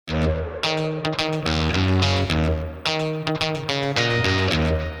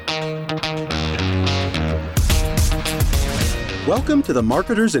Welcome to the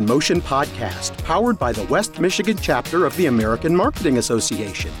Marketers in Motion podcast, powered by the West Michigan chapter of the American Marketing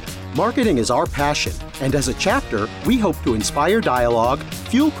Association. Marketing is our passion, and as a chapter, we hope to inspire dialogue,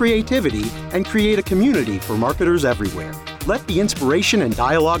 fuel creativity, and create a community for marketers everywhere. Let the inspiration and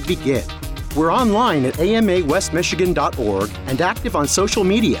dialogue begin. We're online at amawestmichigan.org and active on social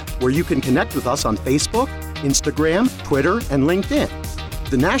media, where you can connect with us on Facebook, Instagram, Twitter, and LinkedIn.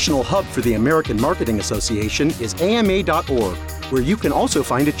 The national hub for the American Marketing Association is ama.org, where you can also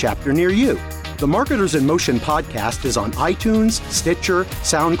find a chapter near you. The Marketers in Motion podcast is on iTunes, Stitcher,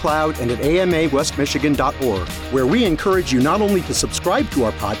 SoundCloud, and at amawestmichigan.org, where we encourage you not only to subscribe to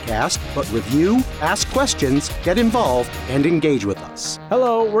our podcast, but review, ask questions, get involved, and engage with us.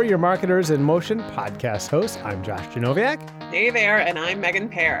 Hello, we're your Marketers in Motion podcast hosts. I'm Josh Janowiak. Hey there, and I'm Megan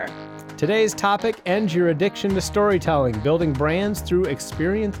Pear. Today's topic ends your addiction to storytelling, building brands through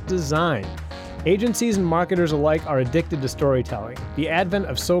experience design. Agencies and marketers alike are addicted to storytelling. The advent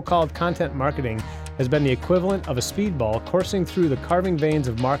of so-called content marketing has been the equivalent of a speedball coursing through the carving veins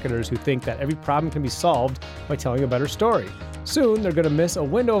of marketers who think that every problem can be solved by telling a better story. Soon, they're going to miss a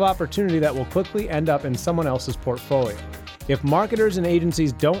window of opportunity that will quickly end up in someone else's portfolio. If marketers and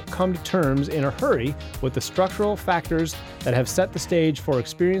agencies don't come to terms in a hurry with the structural factors that have set the stage for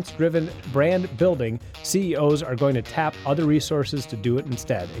experience-driven brand building, CEOs are going to tap other resources to do it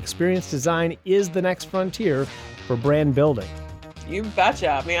instead. Experience design is the next frontier for brand building. You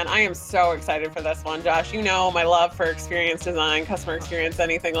betcha, man. I am so excited for this one, Josh. You know my love for experience design, customer experience,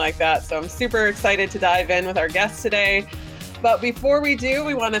 anything like that. So I'm super excited to dive in with our guests today. But before we do,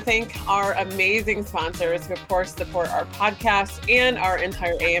 we want to thank our amazing sponsors who, of course, support our podcast and our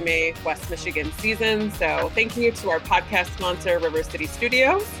entire AMA West Michigan season. So thank you to our podcast sponsor, River City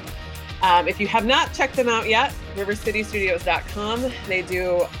Studios. If you have not checked them out yet, rivercitystudios.com. They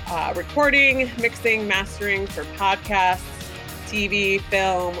do recording, mixing, mastering for podcasts, TV,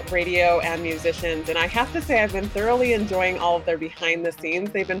 film, radio, and musicians. And I have to say, I've been thoroughly enjoying all of their behind the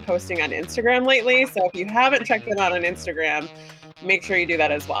scenes they've been posting on Instagram lately. So if you haven't checked them out on Instagram, make sure you do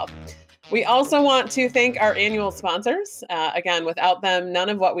that as well. We also want to thank our annual sponsors. Again, without them, none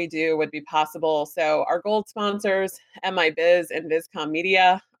of what we do would be possible. So our gold sponsors, MI Biz and Vizcom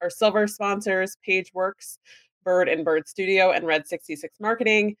Media. Our silver sponsors, PageWorks, Bird and Bird Studio, and Red 66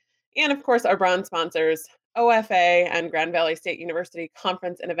 Marketing. And of course, our bronze sponsors, OFA and Grand Valley State University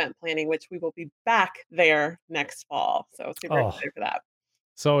Conference and Event Planning, which we will be back there next fall. So super excited for that.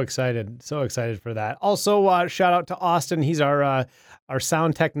 So excited for that. Also, shout out to Austin. He's our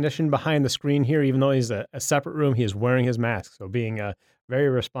sound technician behind the screen here. Even though he's a separate room, he is wearing his mask. So being very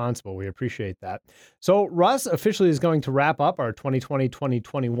responsible. We appreciate that. So Russ officially is going to wrap up our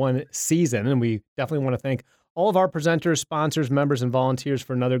 2020-2021 season. And we definitely want to thank all of our presenters, sponsors, members, and volunteers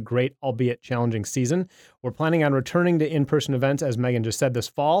for another great, albeit challenging season. We're planning on returning to in-person events, as Megan just said, this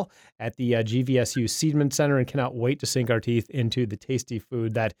fall at the GVSU Seidman Center, and cannot wait to sink our teeth into the tasty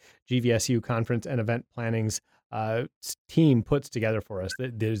food that GVSU Conference and Event Planning's team puts together for us.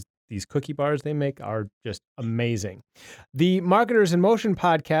 These cookie bars they make are just amazing. The Marketers in Motion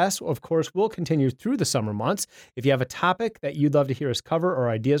podcast, of course, will continue through the summer months. If you have a topic that you'd love to hear us cover or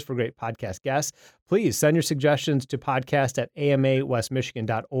ideas for great podcast guests, please send your suggestions to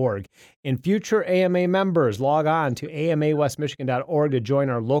podcast@amawestmichigan.org. In future AMA members, log on to amawestmichigan.org to join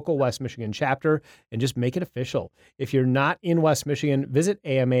our local West Michigan chapter and just make it official. If you're not in West Michigan, visit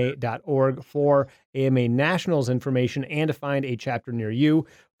ama.org for AMA Nationals information and to find a chapter near you.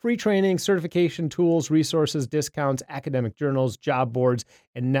 Free training, certification tools, resources, discounts, academic journals, job boards,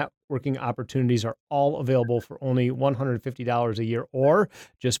 and networking opportunities are all available for only $150 a year or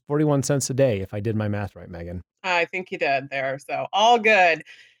just 41 cents a day, if I did my math right, Megan. I think you did there. So all good.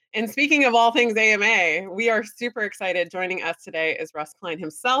 And speaking of all things AMA, we are super excited. Joining us today is Russ Klein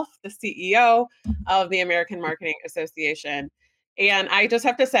himself, the CEO of the American Marketing Association. And I just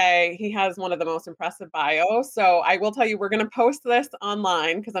have to say, he has one of the most impressive bios. So I will tell you, we're going to post this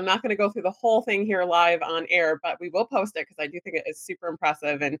online because I'm not going to go through the whole thing here live on air, but we will post it because I do think it is super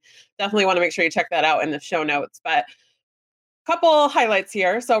impressive and definitely want to make sure you check that out in the show notes. But couple highlights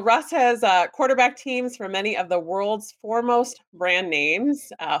here. So Russ has quarterback teams for many of the world's foremost brand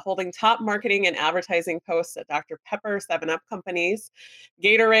names, holding top marketing and advertising posts at Dr. Pepper, 7-Up companies,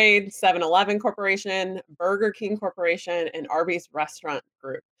 Gatorade, 7-Eleven Corporation, Burger King Corporation, and Arby's Restaurant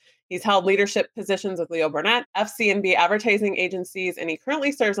Group. He's held leadership positions with Leo Burnett, FCNB advertising agencies, and he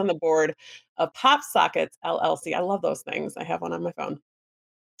currently serves on the board of PopSockets LLC. I love those things. I have one on my phone.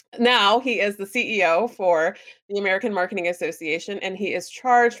 Now he is the CEO for the American Marketing Association, and he is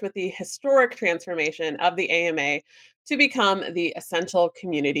charged with the historic transformation of the AMA to become the essential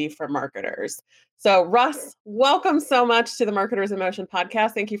community for marketers. So, Russ, welcome so much to the Marketers in Motion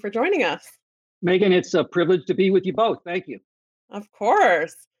podcast. Thank you for joining us. Megan, it's a privilege to be with you both. Thank you. Of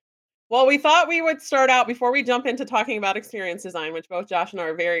course. Well, we thought we would start out before we jump into talking about experience design, which both Josh and I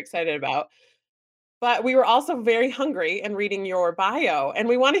are very excited about. But we were also very hungry in reading your bio, and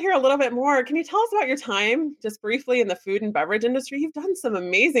we want to hear a little bit more. Can you tell us about your time, just briefly, in the food and beverage industry? You've done some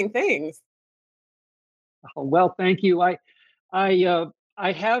amazing things. Well, thank you. I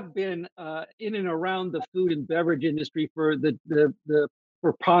have been in and around the food and beverage industry for the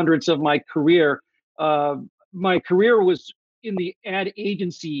preponderance of my career. My career was in the ad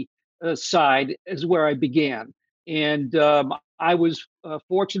agency side, is where I began, and I was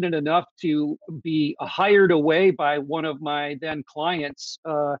fortunate enough to be hired away by one of my then clients,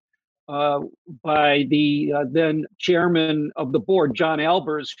 by the then chairman of the board, John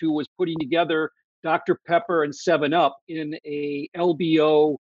Albers, who was putting together Dr. Pepper and 7-Up in a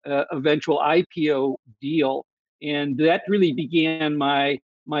LBO eventual IPO deal. And that really began my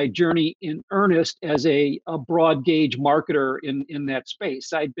journey in earnest as a broad gauge marketer in that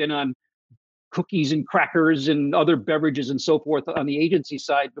space. I'd been on cookies and crackers and other beverages and so forth on the agency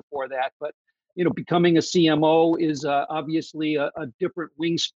side before that. But, becoming a CMO is obviously a different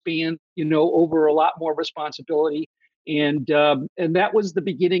wingspan, over a lot more responsibility. And that was the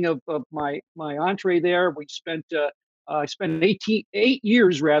beginning of my entree there. I spent 8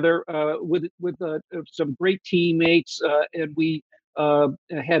 years rather with some great teammates, and we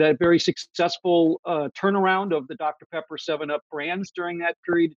had a very successful turnaround of the Dr. Pepper 7-Up brands during that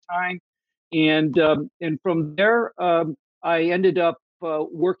period of time. And from there, I ended up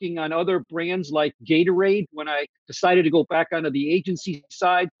working on other brands like Gatorade when I decided to go back onto the agency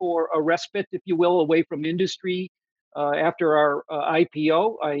side for a respite, if you will, away from industry. After our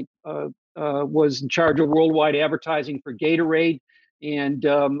IPO, I was in charge of worldwide advertising for Gatorade. And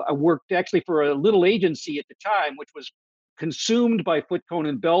I worked actually for a little agency at the time, which was consumed by Foot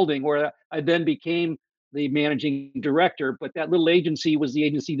Cone Belding, where I then became the managing director. But that little agency was the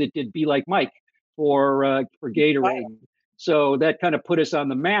agency that did Be Like Mike for Gatorade. Wow. So that kind of put us on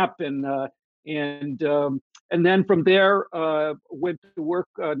the map, and then from there went to work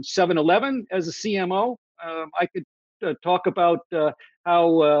on 7-Eleven as a CMO. I could talk about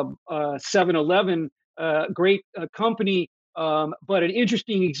how 7-Eleven, great company, but an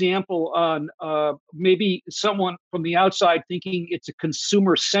interesting example on maybe someone from the outside thinking it's a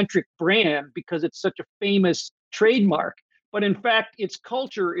consumer-centric brand because it's such a famous trademark. But in fact, its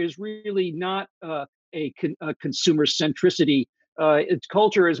culture is really not a consumer centricity. Its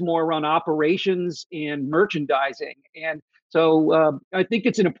culture is more around operations and merchandising. And so I think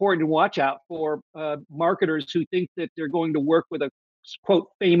it's an important to watch out for marketers who think that they're going to work with a quote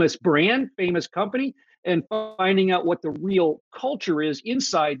famous brand, famous company, and finding out what the real culture is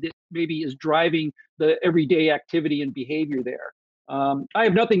inside that maybe is driving the everyday activity and behavior there. I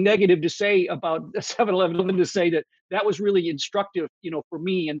have nothing negative to say about 7-Eleven, other than to say that was really instructive, for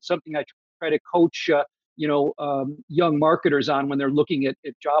me, and something I try to coach, young marketers on when they're looking at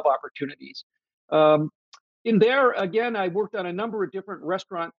job opportunities. In there, again, I worked on a number of different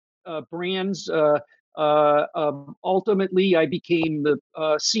restaurant brands. Ultimately, I became the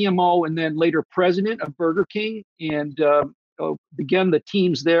CMO and then later president of Burger King. And again, the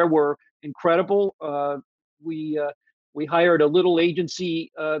teams there were incredible. We hired a little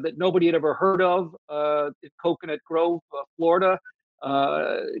agency that nobody had ever heard of in Coconut Grove, Florida,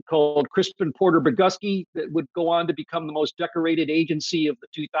 called Crispin Porter Bogusky, that would go on to become the most decorated agency of the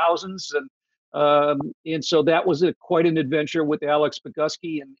 2000s. And so that was quite an adventure with Alex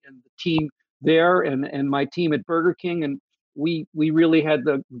Bogusky and the team there and my team at Burger King. And we really had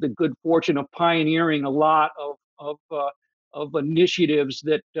the good fortune of pioneering a lot of initiatives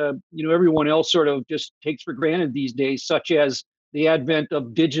that everyone else sort of just takes for granted these days, such as the advent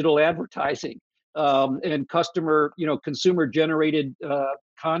of digital advertising and consumer generated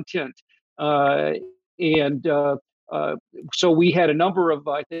content. So we had a number of,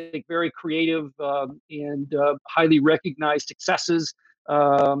 I think, very creative and highly recognized successes,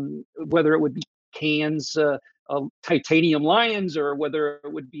 whether it would be Cannes Titanium Lions, or whether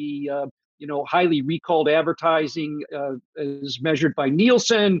it would be highly recalled advertising as measured by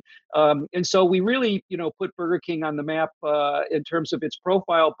Nielsen. And so we really, put Burger King on the map in terms of its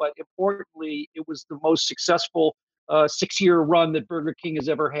profile, but importantly, it was the most successful 6-year run that Burger King has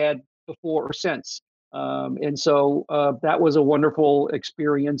ever had before or since. And so that was a wonderful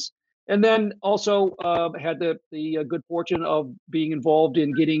experience. And then also had the good fortune of being involved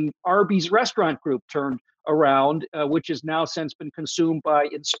in getting Arby's Restaurant Group turned around, which has now since been consumed by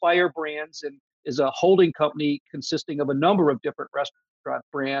Inspire Brands. And is a holding company consisting of a number of different restaurant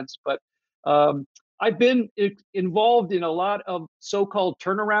brands. But I've been involved in a lot of so-called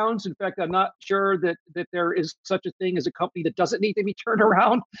turnarounds. In fact, I'm not sure that there is such a thing as a company that doesn't need to be turned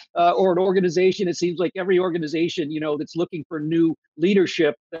around, or an organization. It seems like every organization, that's looking for new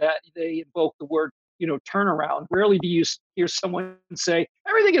leadership, that they invoke the word, turnaround. Rarely do you hear someone say,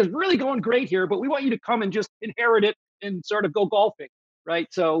 everything is really going great here, but we want you to come and just inherit it and sort of go golfing, right?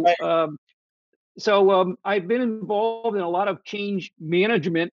 So, I've been involved in a lot of change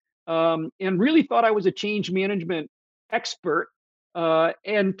management, and really thought I was a change management expert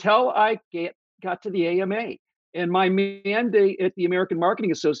until I got to the AMA. And my mandate at the American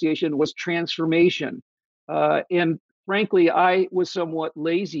Marketing Association was transformation. And frankly, I was somewhat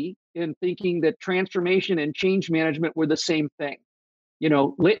lazy in thinking that transformation and change management were the same thing.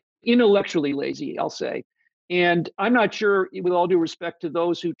 Intellectually lazy, I'll say. And I'm not sure, with all due respect to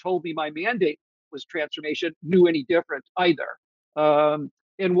those who told me my mandate was transformation, knew any different either.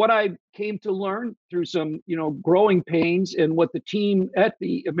 And what I came to learn through some, growing pains, and what the team at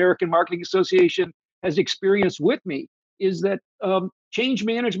the American Marketing Association has experienced with me, is that change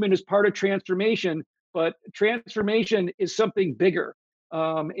management is part of transformation, but transformation is something bigger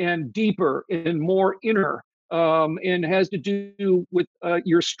and deeper and more inner, and has to do with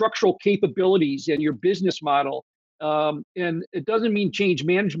your structural capabilities and your business model. And it doesn't mean change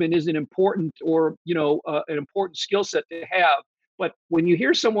management isn't important, or an important skill set to have. But when you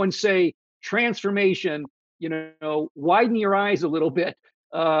hear someone say transformation, widen your eyes a little bit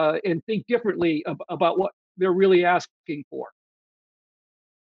and think differently about what they're really asking for.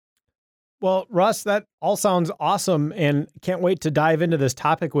 Well, Russ, that all sounds awesome, and can't wait to dive into this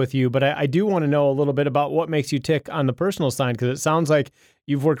topic with you. But I do want to know a little bit about what makes you tick on the personal side, because it sounds like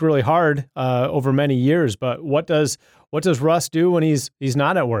you've worked really hard over many years. But what does Russ do when he's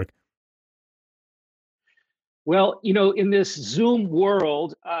not at work? Well, in this Zoom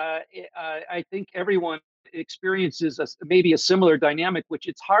world, I think everyone experiences maybe a similar dynamic, which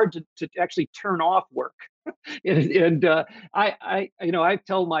it's hard to actually turn off work. and I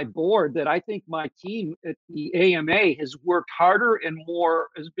tell my board that I think my team at the AMA has worked harder and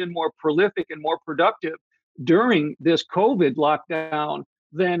has been more prolific and more productive during this COVID lockdown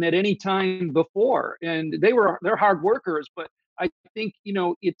than at any time before. And they're hard workers, but I think,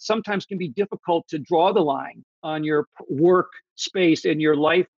 it sometimes can be difficult to draw the line on your work space and your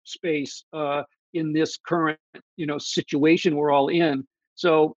life space in this current, situation we're all in.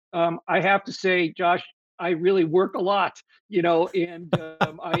 So I have to say, Josh, I really work a lot, and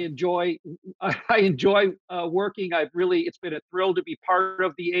I enjoy working. It's been a thrill to be part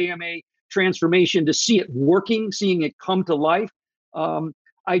of the AMA transformation, to see it working, seeing it come to life.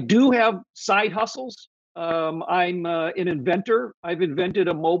 I do have side hustles. I'm an inventor. I've invented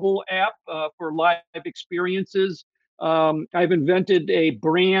a mobile app for live experiences. I've invented a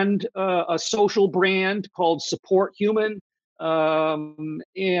brand, a social brand called Support Human.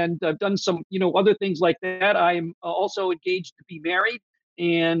 And I've done some, other things like that. I'm also engaged to be married,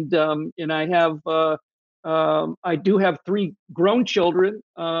 and I have, I do have 3 grown children,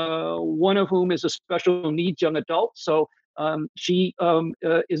 one of whom is a special needs young adult. So she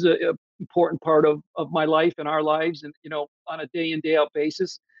is a important part of my life and our lives, and on a day in, day out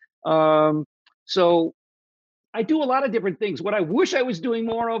basis. So I do a lot of different things. What I wish I was doing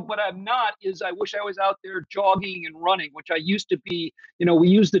more of, but I'm not, is I wish I was out there jogging and running, which I used to be. We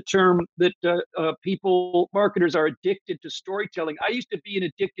use the term that marketers are addicted to storytelling. I used to be an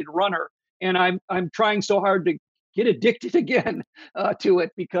addicted runner, and I'm trying so hard to get addicted again to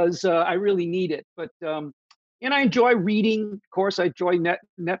it, because I really need it. But and I enjoy reading. Of course, I enjoy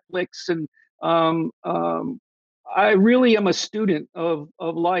Netflix, and I really am a student of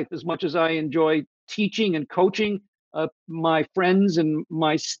life as much as I enjoy teaching and coaching my friends and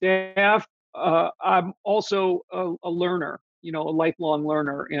my staff. I'm also a learner, a lifelong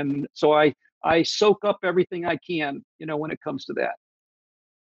learner. And so I soak up everything I can, when it comes to that.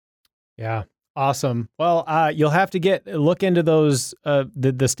 Yeah. Awesome. Well, you'll have to look into those,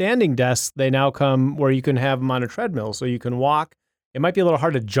 the standing desks. They now come where you can have them on a treadmill, so you can walk. It might be a little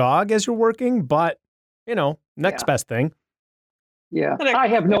hard to jog as you're working, but next best thing. Yeah. I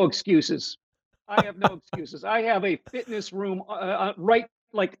have no excuses. I have a fitness room right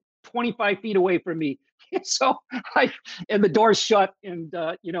like 25 feet away from me. So and the door's shut, and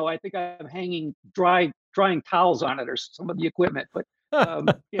I think I'm hanging drying towels on it, or some of the equipment, but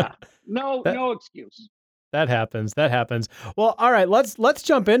no excuse. That happens. Well, all right, let's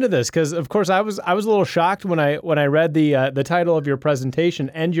jump into this, because of course I was a little shocked when I read the title of your presentation,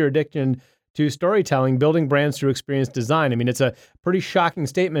 End Your Addiction to storytelling, building brands through experience design. I mean, it's a pretty shocking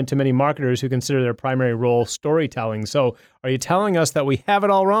statement to many marketers who consider their primary role storytelling. So are you telling us that we have it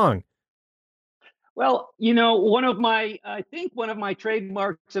all wrong? Well, I think one of my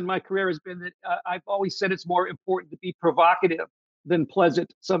trademarks in my career has been that I've always said it's more important to be provocative than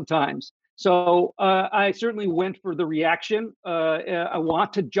pleasant sometimes. So I certainly went for the reaction. I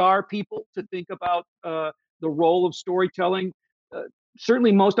want to jar people to think about the role of storytelling. Uh,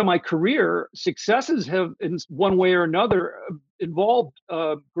 Certainly, most of my career successes have, in one way or another, involved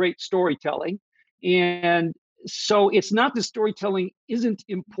great storytelling. And so it's not that storytelling isn't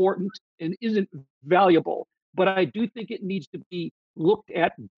important and isn't valuable, but I do think it needs to be looked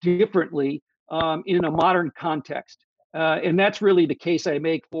at differently in a modern context. And that's really the case I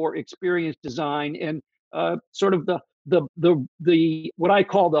make for experience design and sort of the what I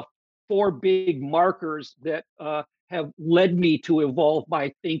call the four big markers that have led me to evolve my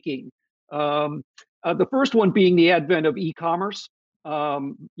thinking. The first one being the advent of e-commerce.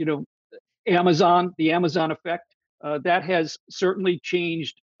 Amazon, the Amazon effect, that has certainly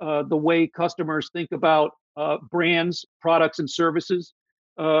changed the way customers think about brands, products, and services.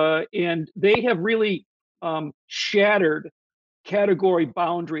 And they have really shattered category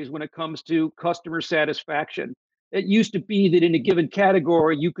boundaries when it comes to customer satisfaction. It used to be that in a given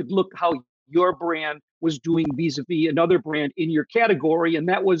category, you could look how your brand was doing vis-a-vis another brand in your category, and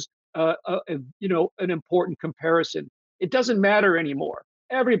that was an important comparison. It doesn't matter anymore.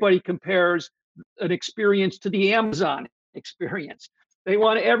 Everybody compares an experience to the Amazon experience. They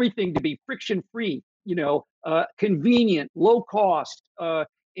want everything to be friction free, convenient, low cost,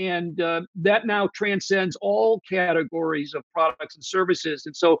 and that now transcends all categories of products and services.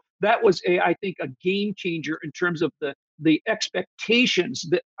 And so that was, I think, a game changer in terms of the expectations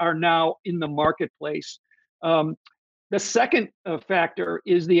that are now in the marketplace. The second factor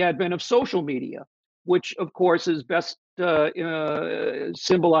is the advent of social media, which, of course, is best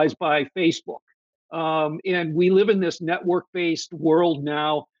symbolized by Facebook. And we live in this network-based world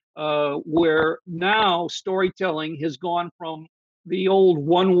now, where now storytelling has gone from the old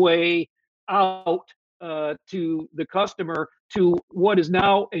one-way out to the customer to what is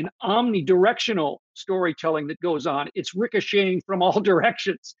now an omnidirectional storytelling that goes on. It's ricocheting from all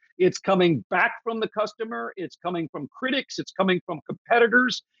directions. It's coming back from the customer. It's coming from critics. It's coming from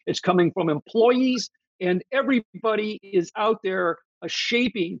competitors. It's coming from employees. And everybody is out there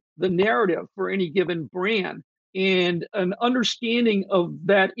shaping the narrative for any given brand. And an understanding of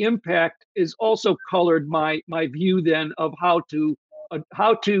that impact is also colored my view then of how to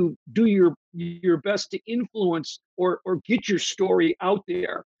do your best to influence or get your story out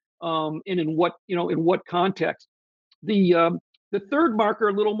there, and in what context. The third marker,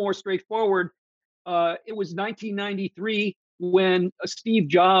 a little more straightforward. It was 1993 when Steve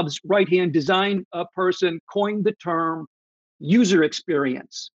Jobs, right-hand design person, coined the term user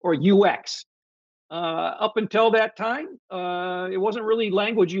experience or UX. Up until that time, it wasn't really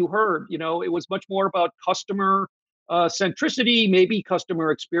language you heard. It was much more about customer centricity, maybe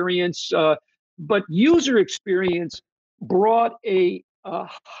customer experience, but user experience brought a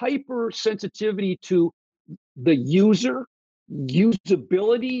hypersensitivity to the user,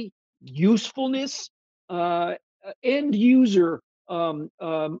 usability, usefulness, end user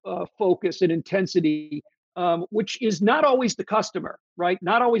focus and intensity, which is not always the customer, right?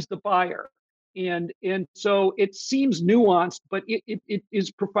 Not always the buyer. And so it seems nuanced, but it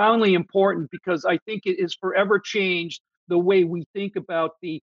is profoundly important because I think it has forever changed the way we think about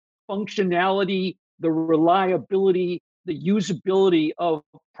the functionality, the reliability, the usability of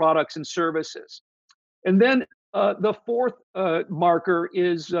products and services. And then the fourth marker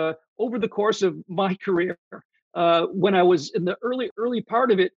is over the course of my career, when I was in the early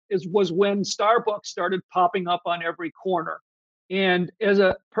part of it, was when Starbucks started popping up on every corner. And as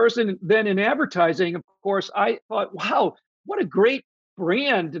a person then in advertising, of course, I thought, wow, what a great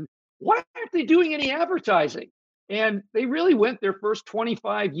brand. And why aren't they doing any advertising? And they really went their first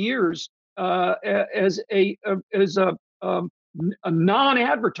 25 years as a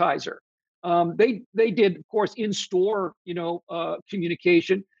non-advertiser. They did, of course, in-store,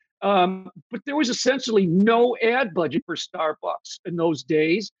 communication, but there was essentially no ad budget for Starbucks in those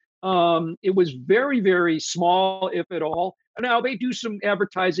days. It was very, very small, if at all. Now they do some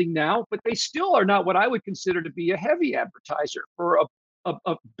advertising now, but they still are not what I would consider to be a heavy advertiser for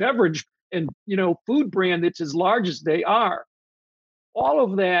a beverage and food brand that's as large as they are. All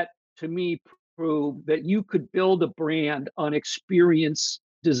of that to me proved that you could build a brand on experience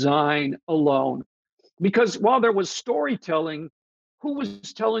design alone. Because while there was storytelling, who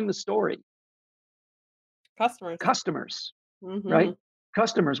was telling the story? Customers. Customers, Mm-hmm. right?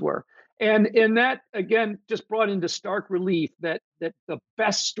 customers were. And that again just brought into stark relief that the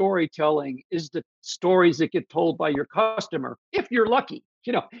best storytelling is the stories that get told by your customer, if you're lucky,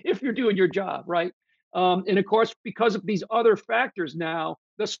 if you're doing your job right. And of course, because of these other factors now,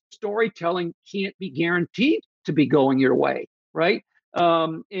 the storytelling can't be guaranteed to be going your way, right?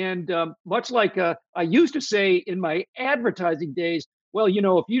 And much like I used to say in my advertising days, well,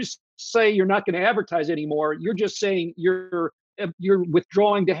 if you say you're not going to advertise anymore, you're just saying you're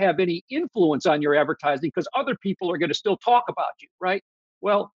withdrawing to have any influence on your advertising because other people are going to still talk about you, right?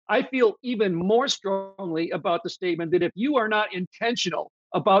 Well, I feel even more strongly about the statement that if you are not intentional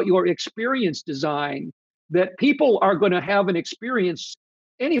about your experience design, that people are going to have an experience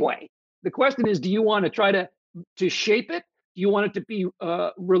anyway. The question is, do you want to try to shape it? Do you want it to be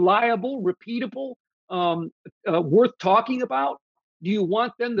reliable, repeatable, worth talking about? Do you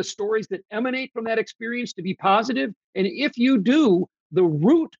want then the stories that emanate from that experience to be positive? And if you do, the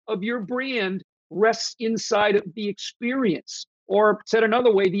root of your brand rests inside of the experience. Or said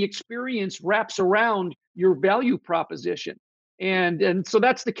another way, the experience wraps around your value proposition. And so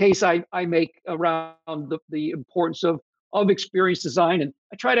that's the case I make around the importance of experience design. And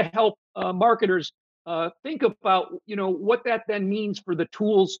I try to help marketers think about what that then means for the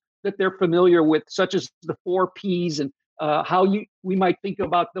tools that they're familiar with, such as the 4 Ps, and how we might think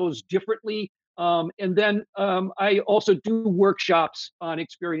about those differently. And then I also do workshops on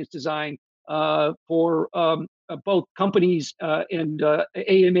experience design for both companies and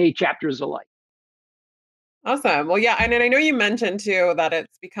AMA chapters alike. Awesome. Well, yeah, and then I know you mentioned too that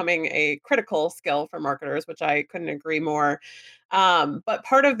it's becoming a critical skill for marketers, which I couldn't agree more. But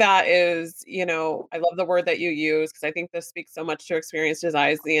part of that is, I love the word that you use because I think this speaks so much to experience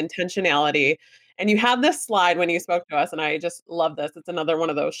design, is the intentionality. And you had this slide when you spoke to us, and I just love this. It's another one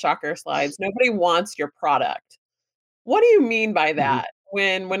of those shocker slides. Nobody wants your product. What do you mean by Mhm. that?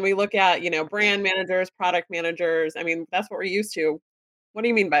 When we look at, brand managers, product managers, I mean, that's what we're used to. What do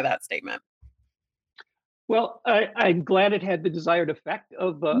you mean by that statement? Well, I'm glad it had the desired effect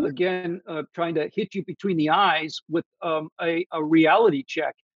of, again, trying to hit you between the eyes with a reality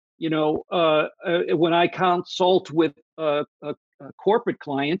check. When I consult with corporate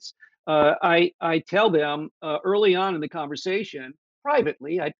clients, I tell them early on in the conversation,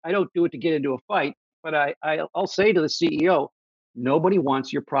 privately, I don't do it to get into a fight, but I'll say to the CEO, nobody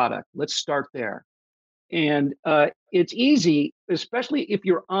wants your product. Let's start there. And it's easy, especially if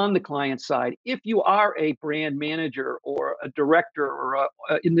you're on the client side. If you are a brand manager or a director or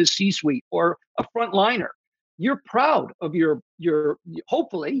in the C-suite or a frontliner, you're proud of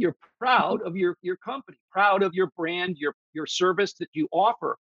hopefully you're proud of your company, proud of your brand, your service that you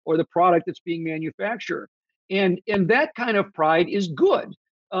offer, or the product that's being manufactured. And that kind of pride is good.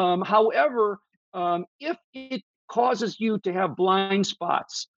 However, if it causes you to have blind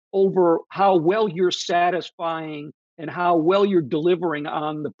spots over how well you're satisfying and how well you're delivering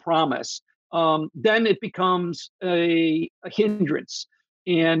on the promise, then it becomes a hindrance.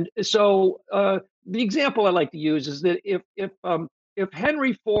 And so the example I like to use is that if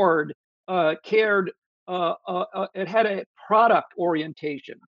Henry Ford cared, it had a product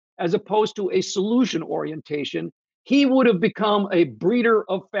orientation as opposed to a solution orientation, he would have become a breeder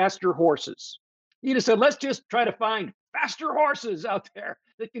of faster horses. He'd have said, let's just try to find faster horses out there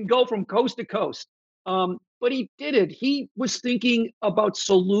that can go from coast to coast. But he did it. He was thinking about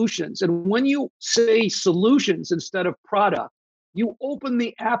solutions. And when you say solutions instead of product, you open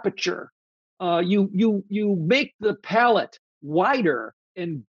the aperture. You make the palette wider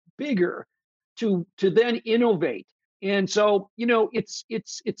and bigger to then innovate. And so, it's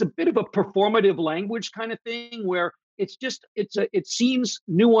a bit of a performative language kind of thing where it seems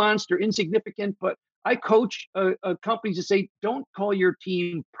nuanced or insignificant, but I coach companies to say, don't call your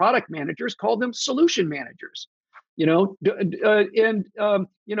team product managers, call them solution managers. Don't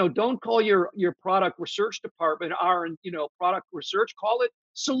call your product research department product research. Call it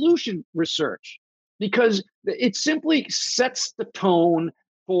solution research, because it simply sets the tone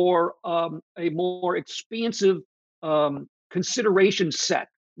for a more expansive consideration set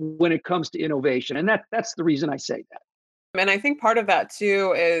when it comes to innovation, and that's the reason I say that. And I think part of that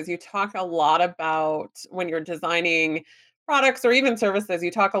too is you talk a lot about when you're designing products or even services,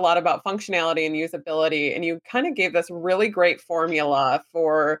 you talk a lot about functionality and usability. And you kind of gave this really great formula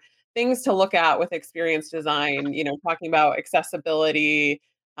for things to look at with experience design, talking about accessibility,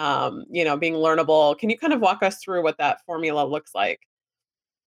 being learnable. Can you kind of walk us through what that formula looks like?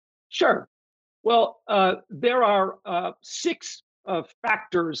 Sure. Well, there are 6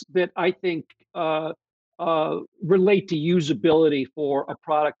 factors that I think relate to usability for a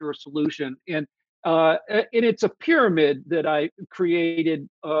product or a solution. And And it's a pyramid that I created.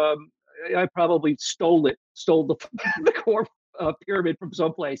 I probably stole the the core pyramid from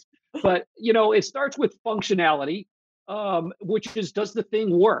someplace. But it starts with functionality, which is, does the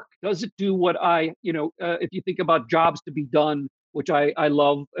thing work? Does it do what if you think about jobs to be done, which I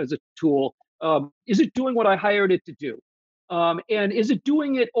love as a tool, is it doing what I hired it to do? And is it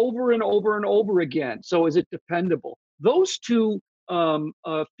doing it over and over and over again? So is it dependable? Those two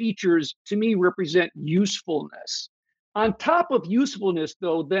features to me represent usefulness. On top of usefulness,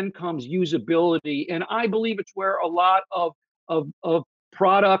 though, then comes usability, and I believe it's where a lot of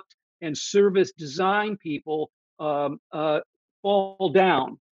product and service design people fall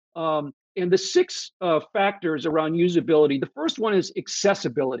down. And the six factors around usability. The first one is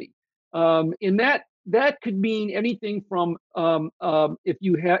accessibility, and that could mean anything from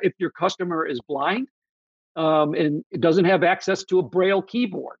if your customer is blind, and it doesn't have access to a Braille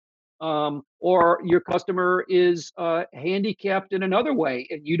keyboard, or your customer is handicapped in another way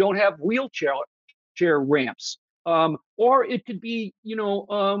and you don't have wheelchair ramps, or it could be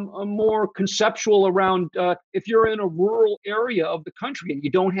a more conceptual around if you're in a rural area of the country and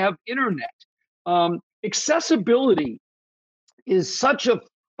you don't have internet. Accessibility is such a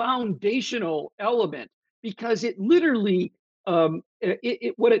foundational element because it literally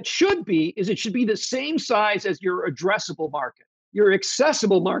what it should be is it should be the same size as your addressable market. Your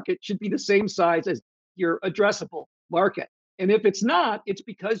accessible market should be the same size as your addressable market. And if it's not, it's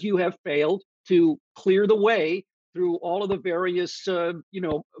because you have failed to clear the way through all of the various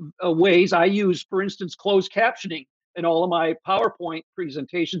ways I use, for instance, closed captioning in all of my PowerPoint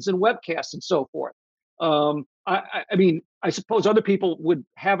presentations and webcasts and so forth. I mean, I suppose other people would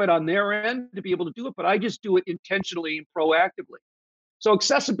have it on their end to be able to do it, but I just do it intentionally and proactively. So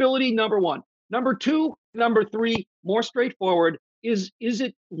accessibility, number one. Number two, number three, more straightforward, is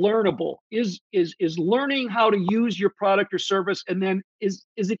it learnable? Is learning how to use your product or service, and then is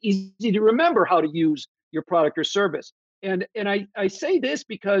it easy to remember how to use your product or service? And I say this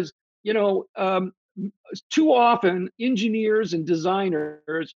because too often engineers and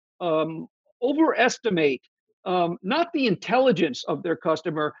designers overestimate not the intelligence of their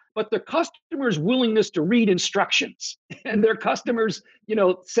customer, but the customer's willingness to read instructions and their customer's,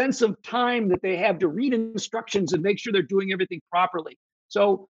 sense of time that they have to read instructions and make sure they're doing everything properly.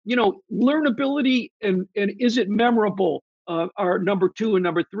 So, learnability and is it memorable are number two and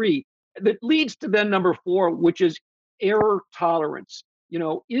number three. That leads to then number four, which is error tolerance.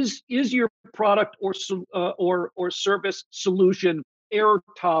 Is your product or service solution error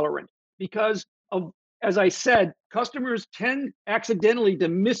tolerant? Because as I said, customers tend accidentally to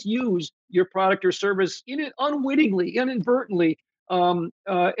misuse your product or service unwittingly, inadvertently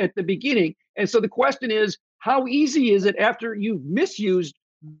at the beginning. And so the question is, how easy is it after you've misused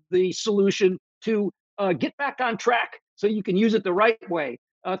the solution to get back on track so you can use it the right way?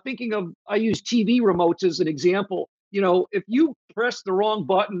 I use TV remotes as an example. If you press the wrong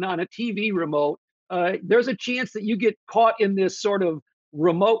button on a TV remote, there's a chance that you get caught in this sort of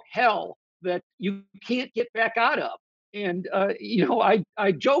remote hell that you can't get back out of. And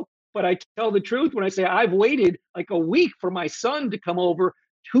I joke, but I tell the truth when I say I've waited like a week for my son to come over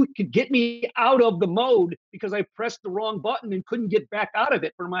who could get me out of the mode because I pressed the wrong button and couldn't get back out of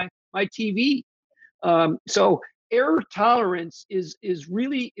it for my TV. So error tolerance is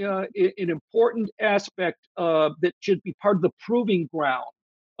really an important aspect that should be part of the proving ground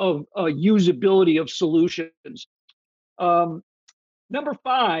of usability of solutions. Number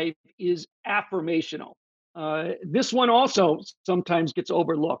five is affirmational. This one also sometimes gets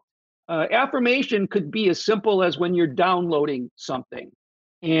overlooked. Affirmation could be as simple as when you're downloading something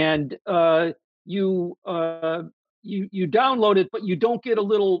and you download it, but you don't get a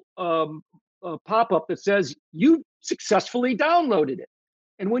little pop-up that says you successfully downloaded it.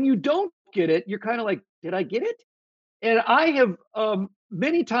 And when you don't get it, you're kind of like, did I get it? And I have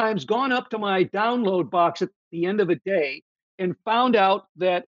many times gone up to my download box at the end of a day and found out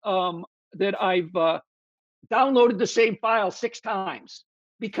that that I've downloaded the same file 6 times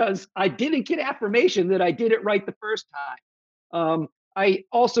because I didn't get affirmation that I did it right the first time. I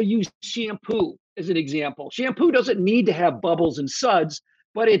also use shampoo as an example. Shampoo doesn't need to have bubbles and suds,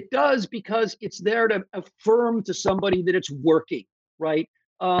 but it does because it's there to affirm to somebody that it's working, right?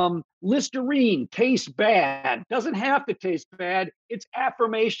 Listerine tastes bad, doesn't have to taste bad. It's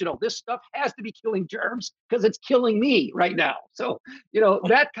affirmational. This stuff has to be killing germs because it's killing me right now. So,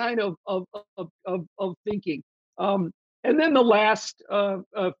 that kind of thinking. And then the last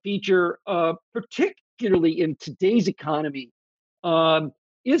feature, particularly in today's economy,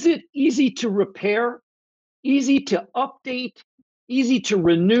 is it easy to repair, easy to update, easy to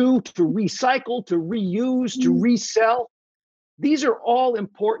renew, to recycle, to reuse, to resell. These are all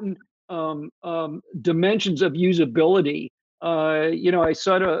important dimensions of usability. I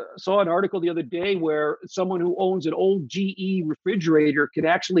saw an article the other day where someone who owns an old GE refrigerator could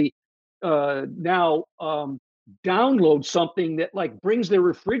actually now download something that like brings their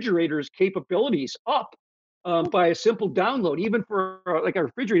refrigerator's capabilities up by a simple download, even for like a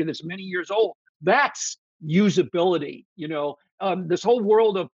refrigerator that's many years old. That's usability. This whole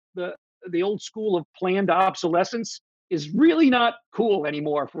world of the old school of planned obsolescence is really not cool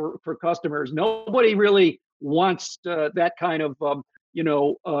anymore for customers. Nobody really wants that kind of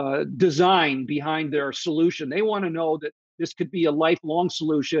design behind their solution. They want to know that this could be a lifelong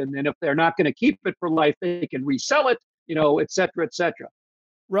solution, and if they're not going to keep it for life, they can resell it, et cetera, et cetera.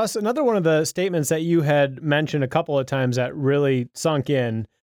 Russ, another one of the statements that you had mentioned a couple of times that really sunk in: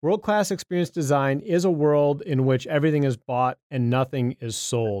 world-class experience design is a world in which everything is bought and nothing is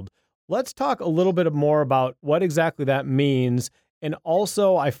sold. Let's talk a little bit more about what exactly that means. And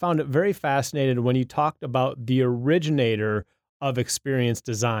also, I found it very fascinating when you talked about the originator of experience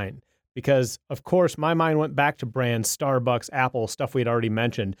design, because, of course, my mind went back to brands, Starbucks, Apple, stuff we had already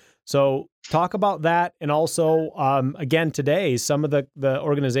mentioned. So talk about that. And also, again, today, some of the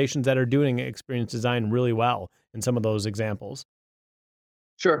organizations that are doing experience design really well in some of those examples.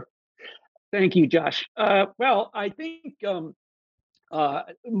 Sure. Thank you, Josh. Well, I think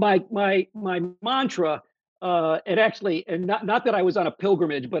my mantra, and not that I was on a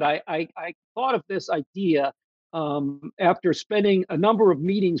pilgrimage, but I thought of this idea after spending a number of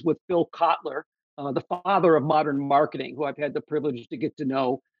meetings with Phil Kotler, the father of modern marketing, who I've had the privilege to get to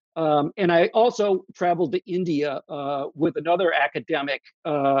know. And I also traveled to India with another academic,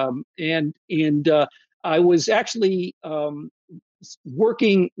 and I was actually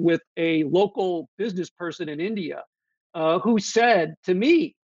working with a local business person in India who said to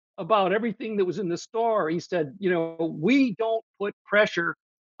me about everything that was in the store. He said, we don't put pressure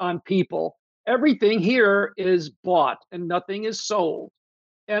on people. Everything here is bought and nothing is sold.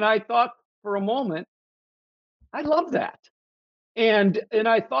 And I thought for a moment, I love that. And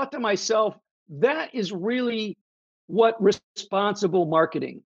I thought to myself, that is really what responsible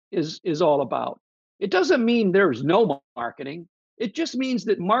marketing is all about. It doesn't mean there's no marketing. It just means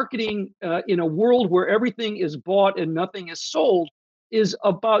that marketing in a world where everything is bought and nothing is sold is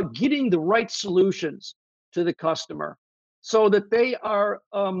about getting the right solutions to the customer so that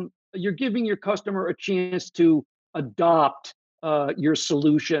you're giving your customer a chance to adopt your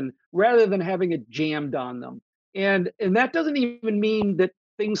solution rather than having it jammed on them. And that doesn't even mean that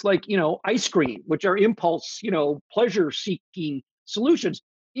things like, ice cream, which are impulse, pleasure seeking solutions,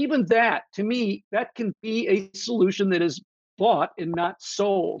 even that, to me, that can be a solution that is bought and not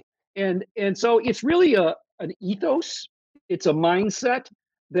sold. And so it's really an ethos. It's a mindset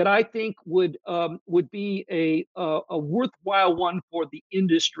that I think would be a worthwhile one for the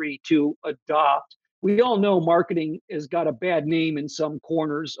industry to adopt. We all know marketing has got a bad name in some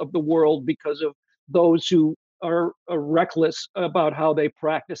corners of the world because of those who are reckless about how they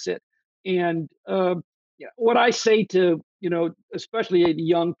practice it. And what I say to, especially the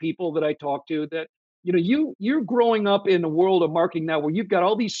young people that I talk to, that, you're growing up in a world of marketing now where you've got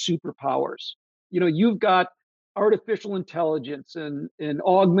all these superpowers. You've got artificial intelligence and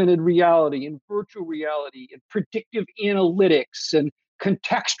augmented reality and virtual reality and predictive analytics and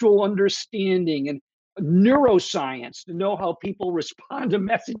contextual understanding and neuroscience to know how people respond to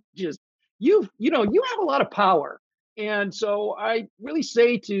messages. You have a lot of power. And so I really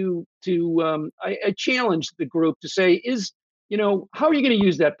say I challenge the group to say, how are you going to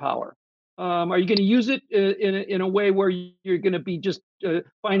use that power? Are you going to use it in a way where you're going to be just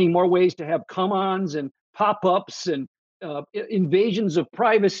finding more ways to have come-ons and pop-ups and invasions of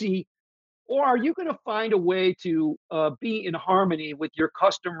privacy? Or are you going to find a way to be in harmony with your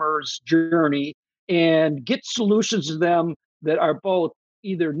customer's journey and get solutions to them that are both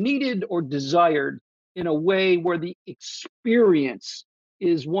either needed or desired in a way where the experience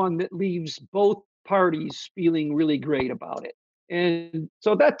is one that leaves both parties feeling really great about it? And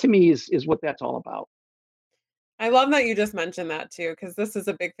so that to me is what that's all about. I love that you just mentioned that too, because this is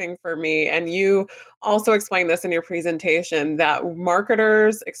a big thing for me. And you also explained this in your presentation that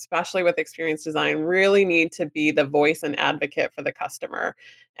marketers, especially with experience design, really need to be the voice and advocate for the customer.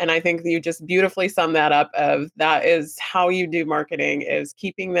 And I think you just beautifully summed that up of that is how you do marketing, is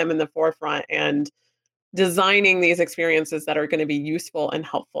keeping them in the forefront and designing these experiences that are going to be useful and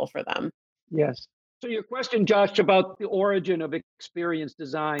helpful for them. Yes. So your question, Josh, about the origin of experience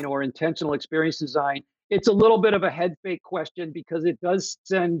design or intentional experience design, it's a little bit of a head fake question because it does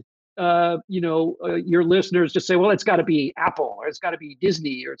send your listeners just say, well, it's got to be Apple, or it's got to be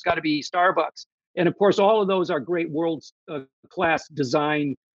Disney, or it's got to be Starbucks. And of course, all of those are great world class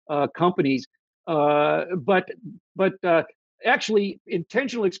design companies. But actually,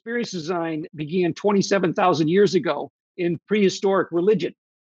 intentional experience design began 27,000 years ago in prehistoric religion.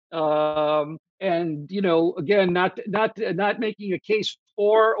 And again, not making a case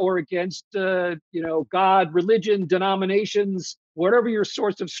for or against God, religion, denominations, whatever your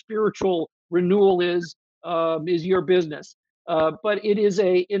source of spiritual renewal is your business. But it is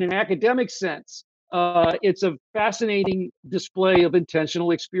in an academic sense, it's a fascinating display of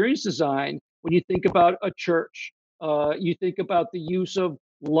intentional experience design. When you think about a church, you think about the use of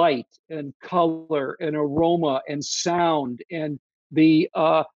light and color and aroma and sound, and the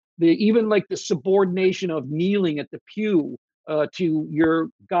even like the subordination of kneeling at the pew to your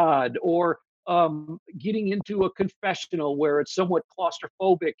God, or getting into a confessional where it's somewhat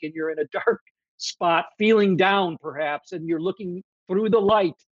claustrophobic and you're in a dark spot, feeling down perhaps, and you're looking through the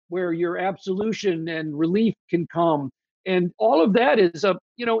light where your absolution and relief can come. And all of that is a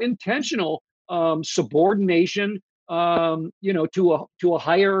intentional subordination to a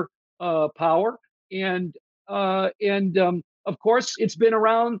higher power. And of course, it's been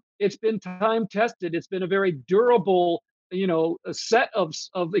around, it's been time tested, it's been a very durable, a set of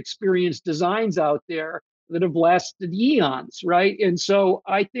experience designs out there that have lasted eons, right? And so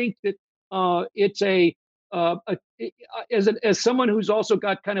I think that it's as someone who's also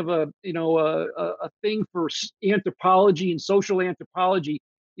got kind of a thing for anthropology and social anthropology,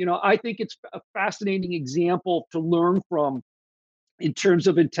 I think it's a fascinating example to learn from in terms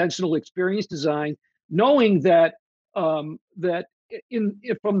of intentional experience design, knowing that from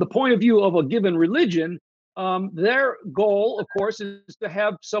the point of view of a given religion, their goal, of course, is to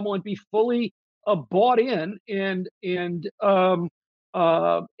have someone be fully bought in, and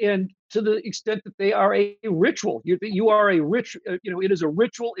to the extent that they are a ritual. You are a rich, it is a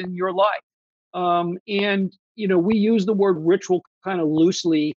ritual in your life. And we use the word ritual kind of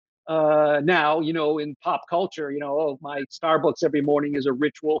loosely now, in pop culture. Oh, my Starbucks every morning is a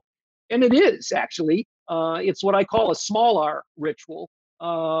ritual, and it is actually. It's what I call a small R ritual.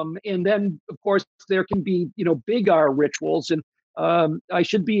 And then, of course, there can be big R rituals, and I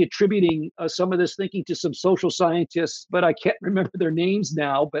should be attributing some of this thinking to some social scientists, but I can't remember their names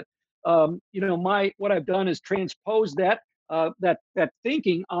now. But what I've done is transpose that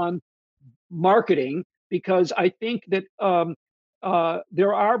thinking on marketing, because I think that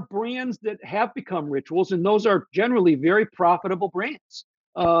there are brands that have become rituals, and those are generally very profitable brands,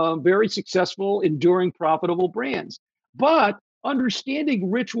 very successful, enduring, profitable brands. But understanding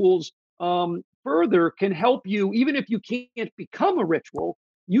rituals further can help you. Even if you can't become a ritual,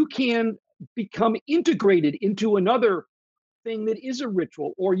 you can become integrated into another thing that is a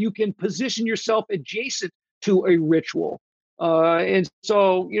ritual, or you can position yourself adjacent to a ritual. And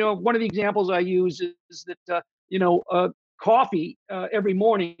so, one of the examples I use is that, coffee every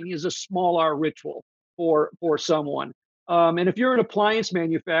morning is a small R ritual for someone. And if you're an appliance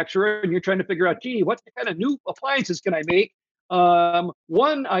manufacturer and you're trying to figure out, gee, what kind of new appliances can I make?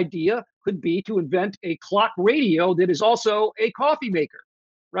 One idea could be to invent a clock radio that is also a coffee maker,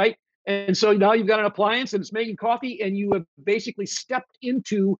 right? And so now you've got an appliance and it's making coffee, and you have basically stepped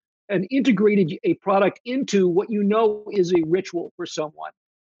into and integrated a product into what is a ritual for someone.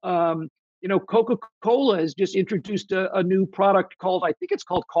 Coca-Cola has just introduced a new product called, I think it's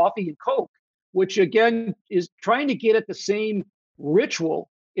called Coffee and Coke, which again is trying to get at the same ritual.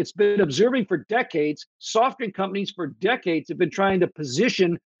 It's been observing for decades. Soft drink companies for decades have been trying to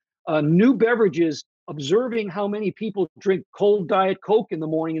position new beverages, observing how many people drink cold Diet Coke in the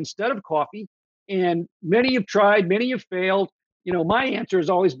morning instead of coffee. And many have tried, many have failed. My answer has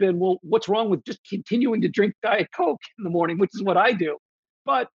always been, well, what's wrong with just continuing to drink Diet Coke in the morning, which is what I do.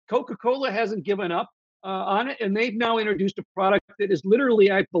 But Coca-Cola hasn't given up on it, and they've now introduced a product that is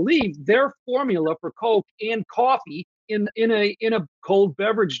literally, I believe, their formula for Coke and coffee in a cold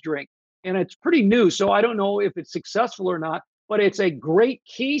beverage drink. And it's pretty new, so I don't know if it's successful or not, but it's a great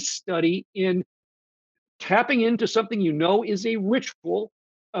case study in tapping into something is a ritual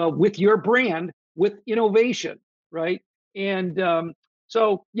with your brand, with innovation, right? And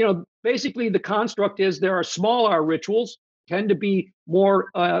so, basically the construct is there are small R rituals, tend to be more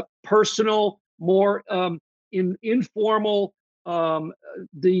personal, more informal.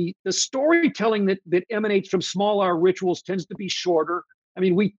 The storytelling that emanates from small R rituals tends to be shorter. I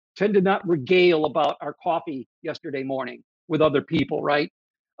mean, we tend to not regale about our coffee yesterday morning with other people, right?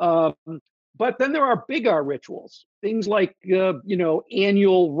 But then there are big R rituals, things like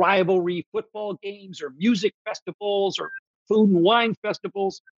annual rivalry football games, or music festivals, or food and wine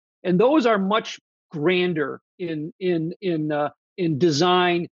festivals. and those are much grander in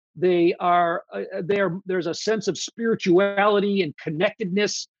design. There's a sense of spirituality and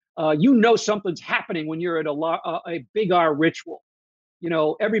connectedness. Something's happening when you're at a big R ritual.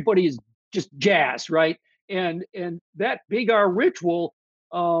 Everybody is just jazzed, right? And that big R ritual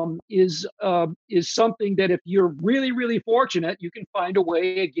is something that if you're really, really fortunate, you can find a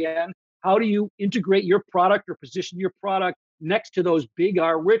way. Again, how do you integrate your product or position your product next to those big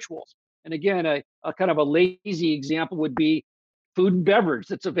R rituals? And again, a kind of a lazy example would be food and beverage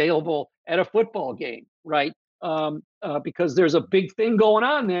that's available at a football game, right? Because there's a big thing going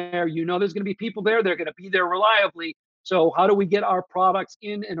on there. There's going to be people there. They're going to be there reliably. So how do we get our products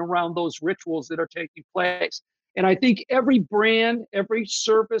in and around those rituals that are taking place? And I think every brand, every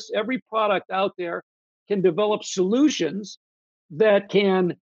service, every product out there can develop solutions that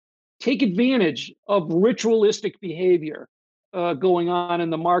can take advantage of ritualistic behavior going on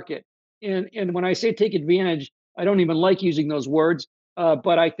in the market. And when I say take advantage, I don't even like using those words,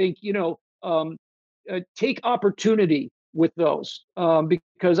 but I think, take opportunity with those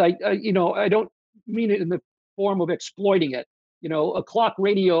because I don't mean it in the form of exploiting it. A clock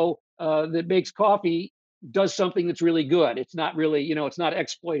radio that makes coffee does something that's really good. It's not really, it's not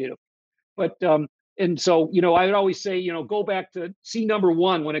exploitative. But and so, I would always say, go back to C number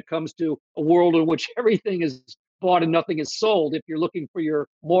one when it comes to a world in which everything is bought and nothing is sold. If you're looking for your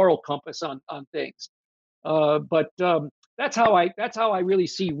moral compass on things, but that's how I really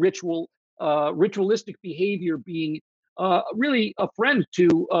see ritualistic behavior being really a friend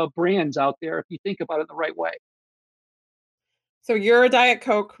to brands out there if you think about it the right way. So you're a Diet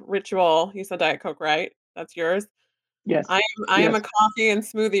Coke ritual. You said Diet Coke, right? That's yours. Yes. I am a coffee and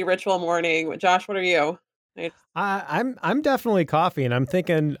smoothie ritual morning. Josh, what are you? I'm definitely coffee, and I'm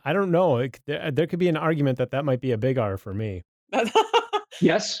thinking, I don't know, there could be an argument that might be a big R for me.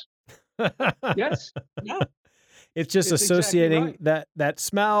 Yes. Yes. Yeah. It's just associating exactly that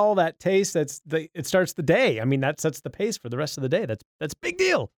smell, that taste. It starts the day. I mean, that sets the pace for the rest of the day. That's a big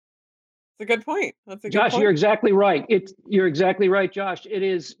deal. That's a good point. That's a good Josh, point. you're exactly right. You're exactly right, Josh. It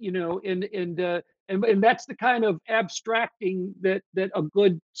is, and that's the kind of abstracting that a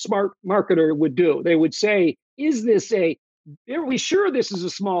good smart marketer would do. They would say, are we sure this is a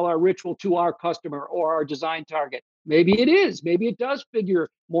small R ritual to our customer or our design target? Maybe it is. Maybe it does figure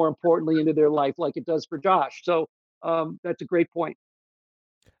more importantly into their life like it does for Josh. So that's a great point.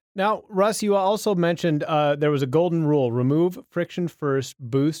 Now, Russ, you also mentioned there was a golden rule: remove friction first,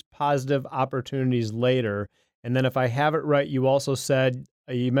 boost positive opportunities later. And then if I have it right, you also said,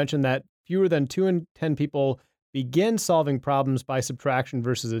 you mentioned that fewer than 2 in 10 people begin solving problems by subtraction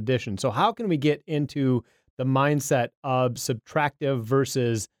versus addition. So how can we get into the mindset of subtractive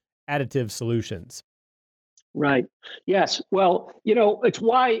versus additive solutions? Right. Yes. Well, it's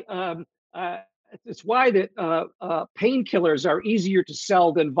why that painkillers are easier to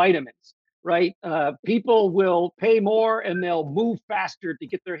sell than vitamins, right? People will pay more and they'll move faster to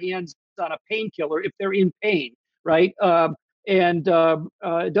get their hands on a painkiller if they're in pain, right? And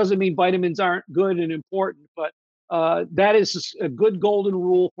it doesn't mean vitamins aren't good and important, but that is a good golden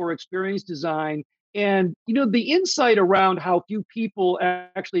rule for experience design. And, the insight around how few people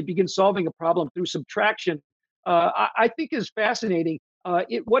actually begin solving a problem through subtraction, I think is fascinating.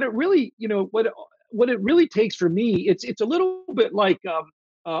 What it really takes for me, it's a little bit like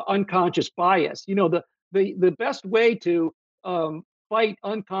unconscious bias. The best way to fight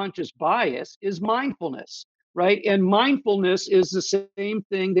unconscious bias is mindfulness, right? And mindfulness is the same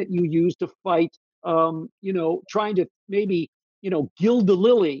thing that you use to fight, trying to maybe gild the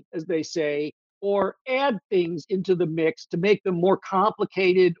lily, as they say, or add things into the mix to make them more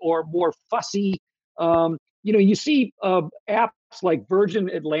complicated or more fussy. You see apps like Virgin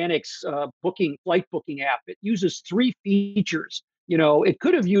Atlantic's flight booking app. It uses 3 features. It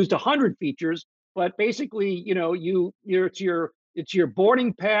could have used 100 features, but basically, it's your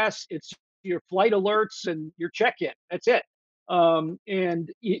boarding pass, it's your flight alerts, and your check-in. That's it. And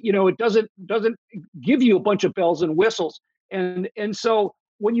it doesn't give you a bunch of bells and whistles. And so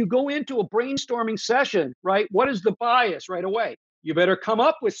when you go into a brainstorming session, right, what is the bias right away? You better come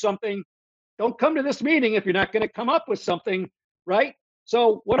up with something. Don't come to this meeting if you're not going to come up with something, right?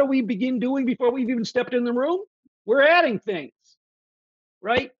 So what do we begin doing before we've even stepped in the room? We're adding things,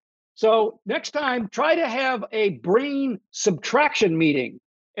 right? So next time, try to have a brain subtraction meeting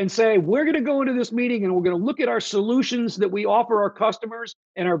and say, we're going to go into this meeting and we're going to look at our solutions that we offer our customers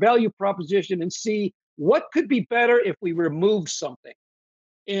and our value proposition and see what could be better if we remove something.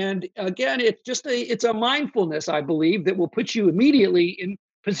 And again, it's a mindfulness, I believe, that will put you immediately in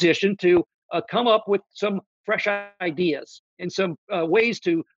position to come up with some fresh ideas and some ways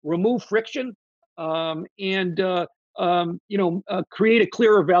to remove friction and create a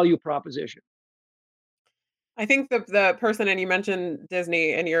clearer value proposition. I think the person, and you mentioned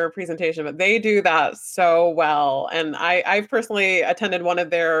Disney in your presentation, but they do that so well. And I've personally attended one of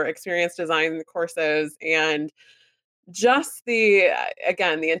their experience design courses, and just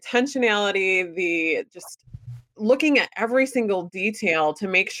again, the intentionality, the just looking at every single detail to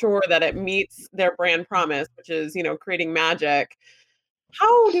make sure that it meets their brand promise, which is, creating magic.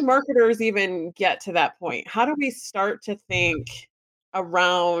 How do marketers even get to that point? How do we start to think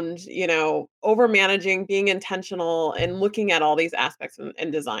around, over managing, being intentional, and looking at all these aspects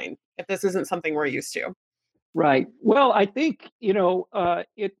in design, if this isn't something we're used to? Right. Well, I think it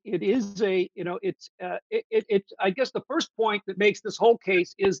is it's I guess the first point that makes this whole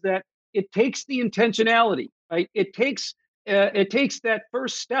case is that it takes the intentionality, right? It takes that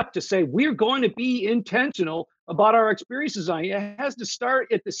first step to say we're going to be intentional about our experience design. It has to start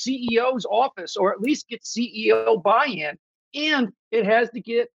at the CEO's office, or at least get CEO buy-in, and it has to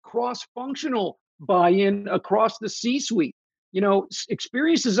get cross-functional buy-in across the C-suite.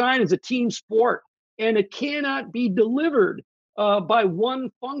 Experience design is a team sport, and it cannot be delivered by one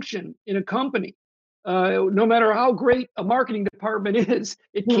function in a company. No matter how great a marketing department is,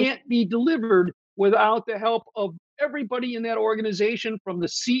 it can't be delivered without the help of everybody in that organization, from the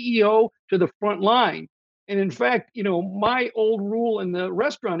CEO to the front line. And in fact, my old rule in the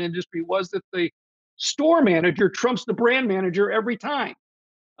restaurant industry was that the store manager trumps the brand manager every time.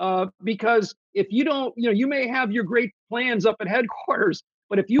 Because if you don't, you may have your great plans up at headquarters,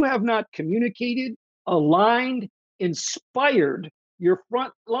 but if you have not communicated, aligned, inspired your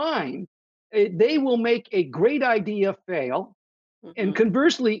front line, they will make a great idea fail. And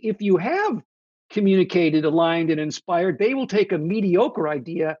conversely, if you have communicated, aligned, and inspired, they will take a mediocre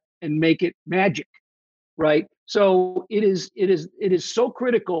idea and make it magic, right? So it is so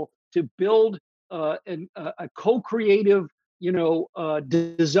critical to build a co-creative,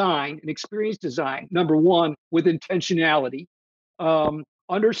 design, an experience design. Number one, with intentionality,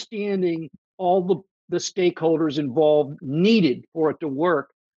 understanding all the stakeholders involved needed for it to work.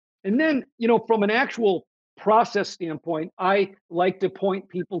 And then, from an actual process standpoint, I like to point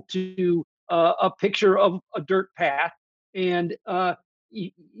people to a picture of a dirt path. And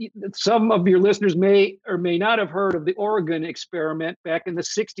some of your listeners may or may not have heard of the Oregon experiment back in the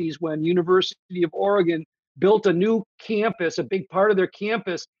 60s, when University of Oregon built a new campus, a big part of their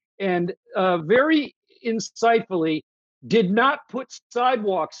campus, and very insightfully did not put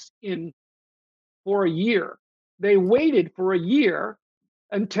sidewalks in for a year. They waited for a year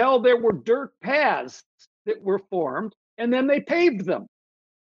until there were dirt paths that were formed, and then they paved them.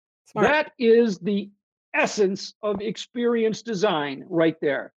 Smart. That is the essence of experience design right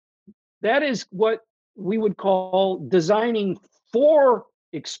there. That is what we would call designing for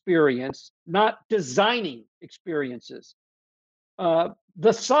experience, not designing experiences.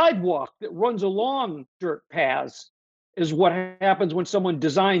 The sidewalk that runs along dirt paths is what happens when someone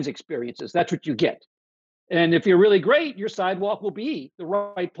designs experiences. That's what you get. And if you're really great, your sidewalk will be the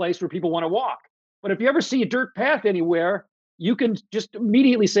right place where people want to walk. But if you ever see a dirt path anywhere, you can just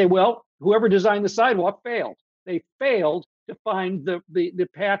immediately say, well, whoever designed the sidewalk failed. They failed to find the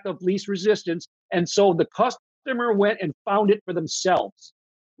path of least resistance. And so the customer went and found it for themselves,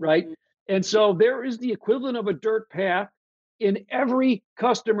 right? And so there is the equivalent of a dirt path in every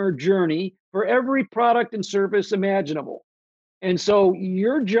customer journey for every product and service imaginable. And so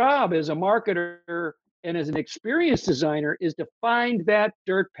your job as a marketer and as an experience designer is to find that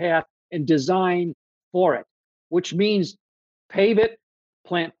dirt path and design for it, which means pave it,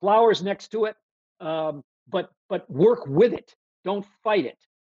 plant flowers next to it, but work with it. Don't fight it.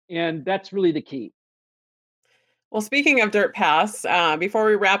 And that's really the key. Well, speaking of dirt paths, before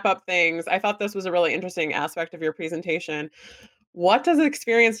we wrap up things, I thought this was a really interesting aspect of your presentation. What does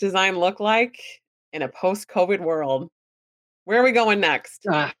experience design look like in a post-COVID world? Where are we going next?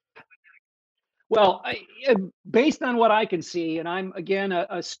 Well, based on what I can see, and I'm again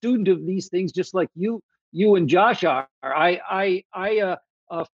a student of these things, just like you and Josh are. I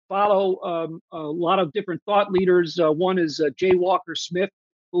follow a lot of different thought leaders. One is Jay Walker Smith,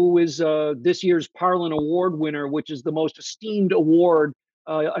 who is this year's Parlin Award winner, which is the most esteemed award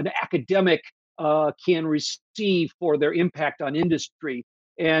an academic can receive for their impact on industry.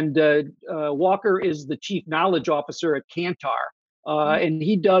 And Walker is the chief knowledge officer at Kantar. And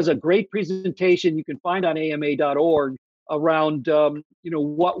he does a great presentation you can find on ama.org around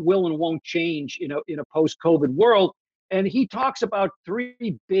what will and won't change in a post-COVID world. And he talks about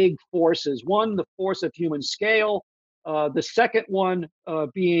three big forces. One, the force of human scale. The second one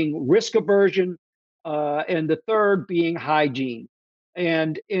being risk aversion. and the third being hygiene.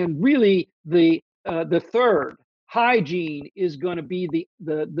 And really the third, hygiene, is going to be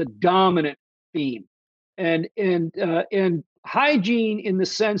the dominant theme, and hygiene in the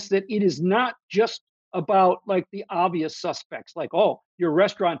sense that it is not just about like the obvious suspects, like, oh, your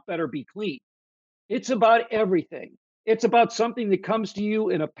restaurant better be clean. It's about everything. It's about something that comes to you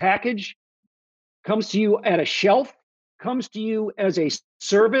in a package, comes to you at a shelf, comes to you as a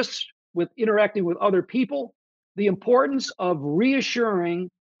service with interacting with other people. The importance of reassuring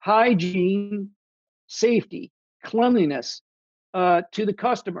hygiene, safety, cleanliness to the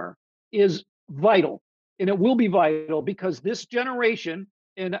customer is vital. And it will be vital because this generation,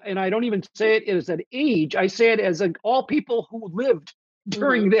 and I don't even say it as an age, I say it as all people who lived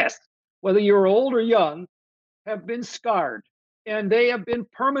during this, whether you're old or young, have been scarred. And they have been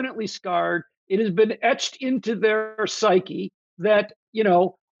permanently scarred. It has been etched into their psyche that,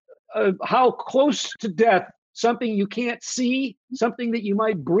 how close to death something you can't see, something that you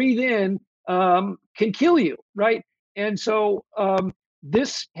might breathe in, can kill you, right? And so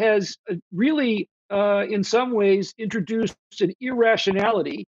this has really, in some ways, introduced an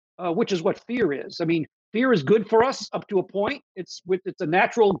irrationality, which is what fear is. I mean, fear is good for us up to a point. It's a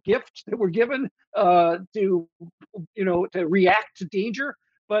natural gift that we're given to react to danger.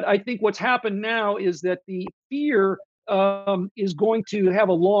 But I think what's happened now is that the fear is going to have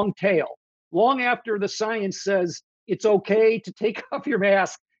a long tail. Long after the science says it's okay to take off your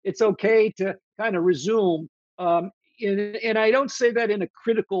mask, it's okay to kind of resume. And I don't say that in a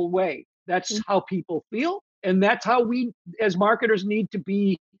critical way. That's how people feel. And that's how we, as marketers, need to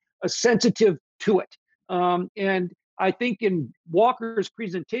be sensitive to it. And I think in Walker's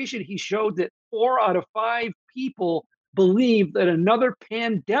presentation, he showed that 4 out of 5 people believe that another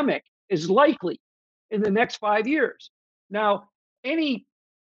pandemic is likely in the next 5 years. Now, any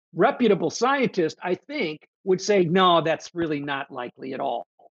reputable scientist, I think, would say, no, that's really not likely at all.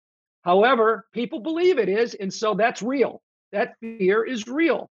 However, people believe it is, and so that's real. That fear is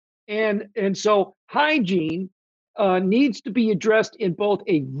real. And so hygiene needs to be addressed in both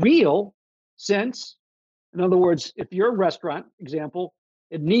a real sense. In other words, if you're a restaurant, example,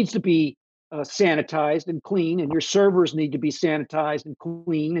 it needs to be sanitized and clean, and your servers need to be sanitized and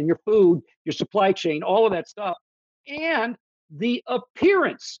clean, and your food, your supply chain, all of that stuff. And the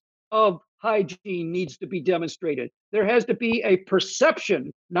appearance of hygiene needs to be demonstrated. There has to be a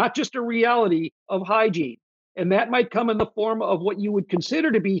perception, not just a reality, of hygiene. And that might come in the form of what you would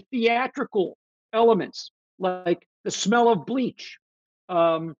consider to be theatrical elements, like the smell of bleach,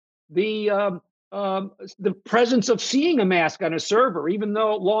 the presence of seeing a mask on a server, even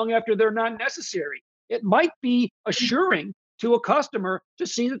though long after they're not necessary. It might be assuring to a customer to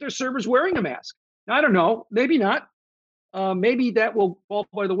see that their server's wearing a mask. Now, I don't know, maybe not. Maybe that will fall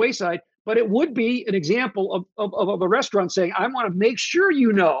by the wayside, but it would be an example of a restaurant saying, I want to make sure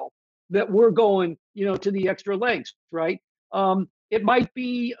you know that we're going, to the extra lengths, right? It might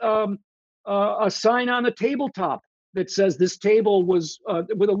be a sign on the tabletop that says this table was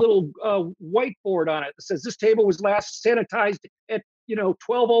with a little whiteboard on it that says this table was last sanitized at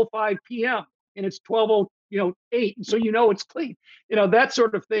 12:05 p.m. and it's 12:08, and so it's clean, that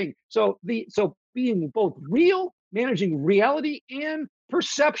sort of thing. So being both real, managing reality and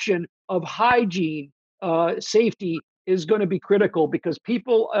perception of hygiene, safety is going to be critical because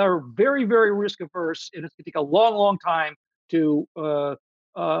people are very, very risk averse, and it's going to take a long, long time to,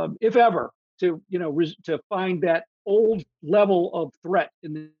 if ever, to to find that old level of threat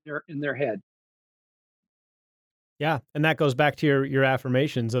in their head. Yeah, and that goes back to your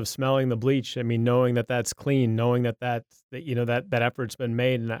affirmations of smelling the bleach. I mean, knowing that that's clean, knowing that that effort's been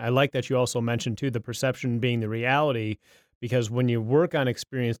made. And I like that you also mentioned too the perception being the reality, because when you work on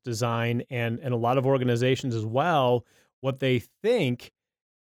experience design and a lot of organizations as well, what they think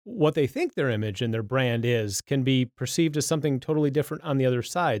their image and their brand is can be perceived as something totally different on the other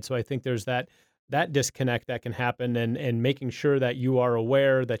side. So I think there's that disconnect that can happen, and making sure that you are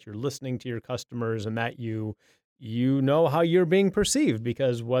aware that you're listening to your customers and that you know how you're being perceived,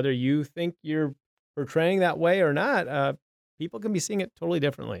 because whether you think you're portraying that way or not, people can be seeing it totally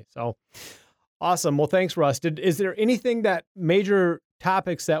differently. So awesome. Well, thanks, Russ. Is there anything that major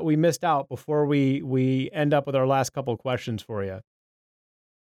topics that we missed out before we end up with our last couple of questions for you?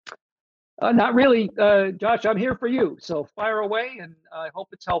 Not really, Josh. I'm here for you. So fire away, and I hope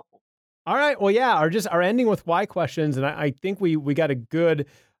it's helpful. All right. Well, yeah, our ending with why questions. And I think we got a good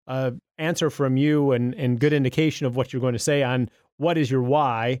answer from you and good indication of what you're going to say on what is your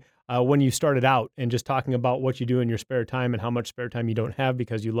why when you started out and just talking about what you do in your spare time and how much spare time you don't have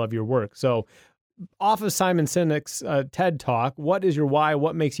because you love your work. So off of Simon Sinek's TED Talk, what is your why?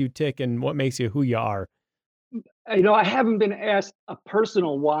 What makes you tick, and what makes you who you are? I haven't been asked a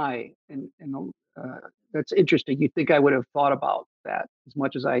personal why, and that's interesting. You'd think I would have thought about that as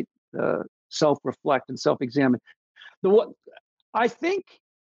much as I self-reflect and self-examine. What I think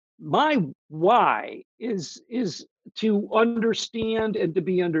my why is to understand and to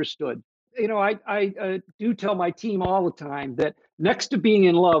be understood. I do tell my team all the time that next to being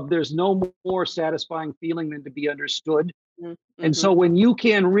in love, there's no more satisfying feeling than to be understood. Mm-hmm. And so when you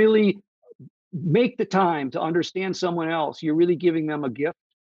can really make the time to understand someone else, you're really giving them a gift,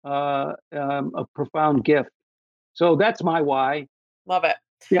 a profound gift. So that's my why. Love it.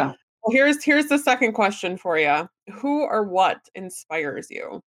 Yeah. Well, here's the second question for you. Who or what inspires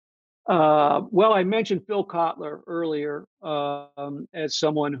you? Well, I mentioned Phil Kotler earlier as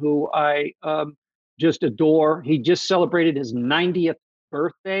someone who I just adore. He just celebrated his 90th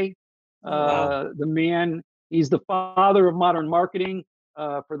birthday. Oh, wow. The man, he's the father of modern marketing.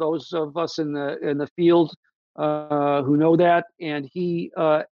 For those of us in the field who know that, and he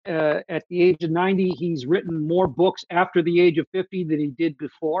at the age of 90, he's written more books after the age of 50 than he did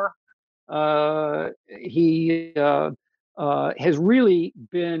before. He has really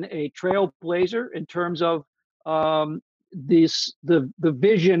been a trailblazer in terms of the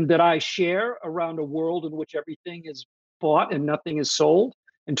vision that I share around a world in which everything is bought and nothing is sold.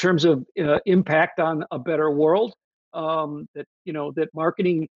 In terms of impact on a better world, that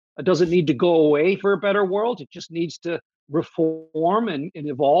marketing doesn't need to go away for a better world; it just needs to reform and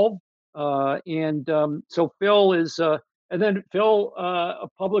evolve. So Phil is. And then Phil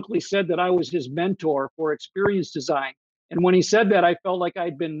publicly said that I was his mentor for experience design. And when he said that, I felt like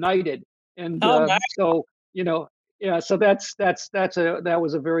I'd been knighted. And Nice. so, yeah. So that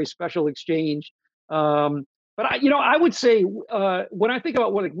was a very special exchange. But I would say when I think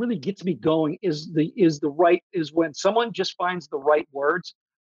about what really gets me going is when someone just finds the right words.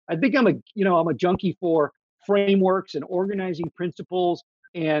 I think I'm a junkie for frameworks and organizing principles.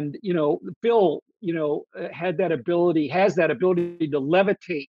 And Phil has that ability to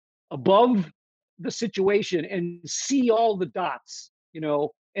levitate above the situation and see all the dots,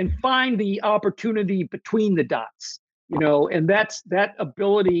 and find the opportunity between the dots, and that's that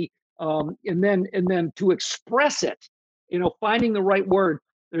ability, and then to express it, finding the right word.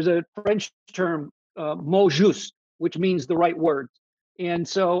 There's a French term, mot juste, which means the right word. And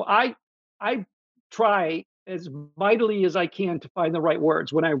so I try as vitally as I can to find the right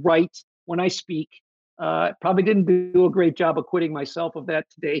words when I write, when I speak. Probably didn't do a great job of quitting myself of that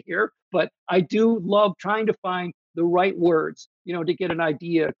today here, but I do love trying to find the right words, to get an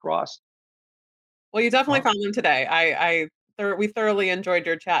idea across. Well, you definitely found them today. We thoroughly enjoyed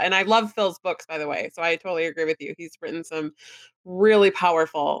your chat, and I love Phil's books, by the way. So I totally agree with you. He's written some really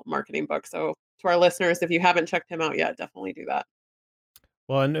powerful marketing books. So to our listeners, if you haven't checked him out yet, definitely do that.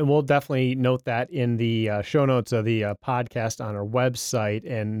 Well, and we'll definitely note that in the show notes of the podcast on our website,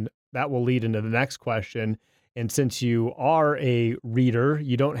 and that will lead into the next question. And since you are a reader,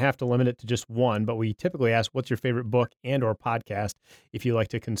 you don't have to limit it to just one, but we typically ask, what's your favorite book and or podcast if you like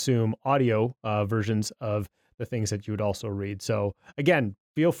to consume audio versions of the things that you would also read. So again,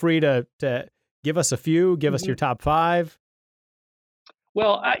 feel free to give us a few, give us your top 5.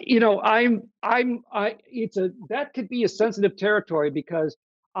 Well, that could be a sensitive territory because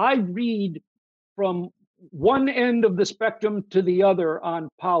I read from one end of the spectrum to the other on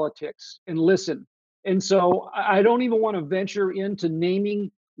politics and listen. And so I don't even want to venture into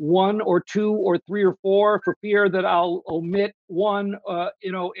naming 1 or 2 or 3 or 4 for fear that I'll omit one,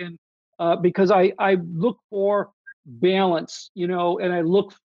 because I look for balance, and I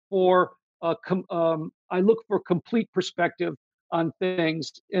look for complete perspective on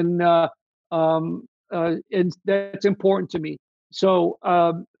things, and that's important to me. So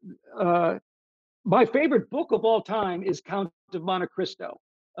my favorite book of all time is Count of Monte Cristo,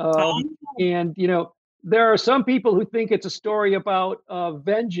 and there are some people who think it's a story about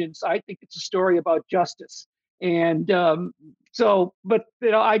vengeance. I think it's a story about justice, and but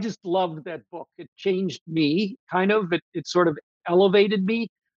I just loved that book. It changed me, kind of. It sort of elevated me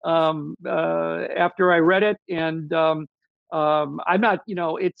after I read it, and I'm not,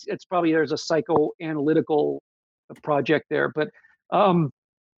 it's probably there's a psychoanalytical project there, but I'm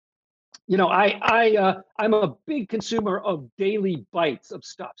a big consumer of daily bites of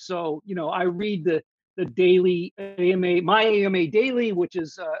stuff. So I read the daily AMA, my AMA Daily, which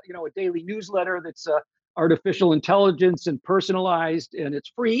is a daily newsletter that's artificial intelligence and personalized, and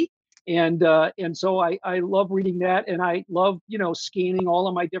it's free. And so I love reading that, and I love scanning all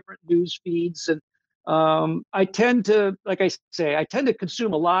of my different news feeds, and I tend to, like I say,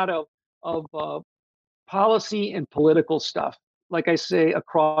 consume a lot of policy and political stuff, like I say,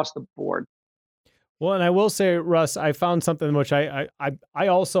 across the board. Well, and I will say, Russ, I found something which I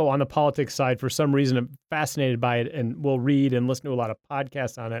also, on the politics side, for some reason, am fascinated by it and will read and listen to a lot of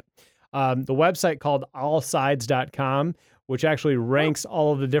podcasts on it. The website called allsides.com, which actually ranks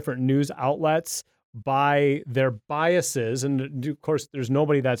all of the different news outlets by their biases. And of course, there's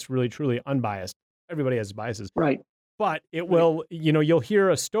nobody that's really truly unbiased. Everybody has biases. Right. But it will, you'll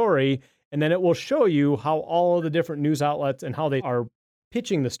hear a story and then it will show you how all of the different news outlets and how they are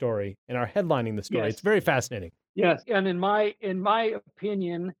pitching the story and are headlining the story. Yes. It's very fascinating. Yes, and in my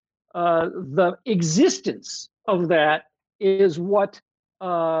opinion, the existence of that is what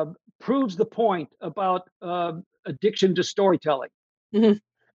proves the point about addiction to storytelling.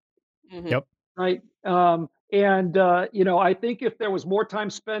 Mm-hmm. Mm-hmm. Yep. Right. I think if there was more time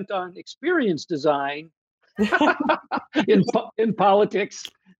spent on experience design in politics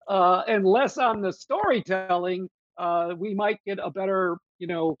and less on the storytelling, we might get a better,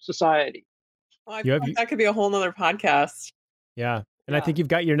 society. Well, I feel like that could be a whole nother podcast. Yeah. And I think you've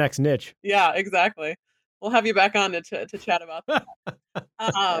got your next niche. Yeah, exactly. We'll have you back on to chat about that.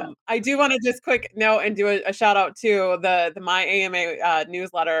 I do want to just quick note and do a shout out to the My AMA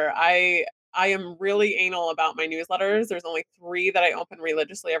newsletter. I am really anal about my newsletters. There's only 3 that I open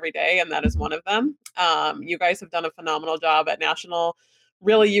religiously every day, and that is one of them. You guys have done a phenomenal job at National,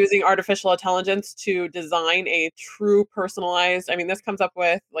 really using artificial intelligence to design a true personalized. I mean, this comes up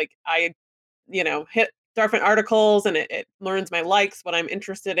with I hit different articles and it learns my likes, what I'm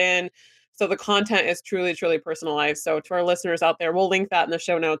interested in. So the content is truly, truly personalized. So to our listeners out there, we'll link that in the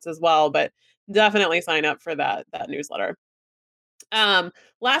show notes as well, but definitely sign up for that newsletter.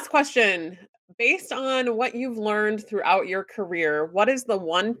 Last question. Based on what you've learned throughout your career, what is the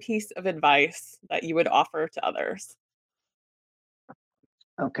one piece of advice that you would offer to others?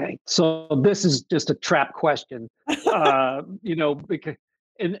 Okay, so this is just a trap question, because,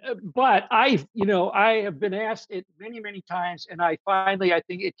 but I have been asked it many, many times, and I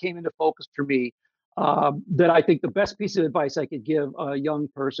think it came into focus for me that I think the best piece of advice I could give a young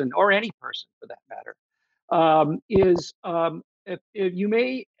person, or any person for that matter, is if you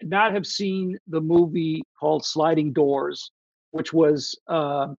may not have seen the movie called Sliding Doors, which was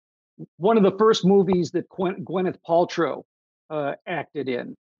one of the first movies that Gwyneth Paltrow acted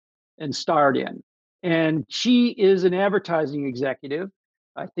in and starred in. And she is an advertising executive,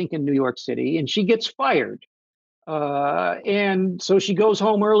 I think in New York City, and she gets fired. And so she goes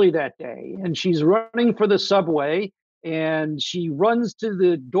home early that day and she's running for the subway and she runs to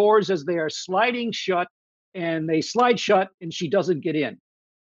the doors as they are sliding shut, and they slide shut and she doesn't get in.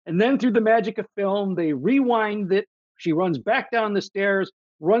 And then through the magic of film, they rewind it. She runs back down the stairs,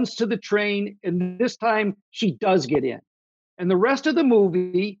 runs to the train, and this time she does get in. And the rest of the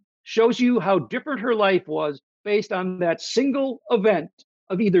movie shows you how different her life was based on that single event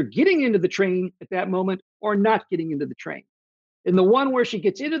of either getting into the train at that moment or not getting into the train. In the one where she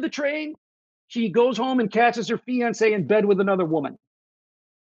gets into the train, she goes home and catches her fiance in bed with another woman.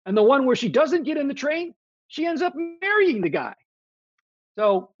 And the one where she doesn't get in the train, she ends up marrying the guy.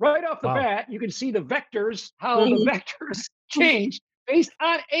 So right off the bat, you can see the vectors, how the vectors change based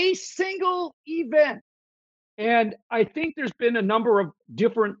on a single event. And I think there's been a number of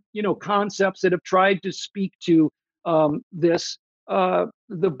different, concepts that have tried to speak to this. The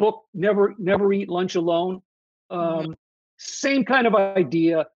book Never Eat Lunch Alone, same kind of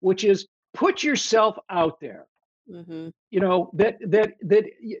idea, which is put yourself out there. That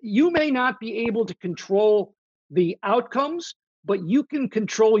you may not be able to control the outcomes, but you can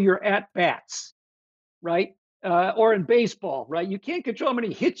control your at-bats, right? Or in baseball, right? You can't control how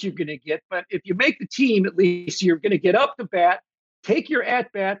many hits you're going to get, but if you make the team, at least you're going to get up to bat, take your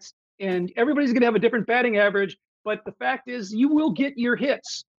at-bats, and everybody's going to have a different batting average. But the fact is, you will get your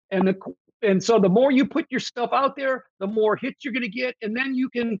hits. And so the more you put yourself out there, the more hits you're going to get. And then you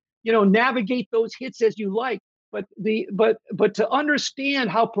can, navigate those hits as you like. But to understand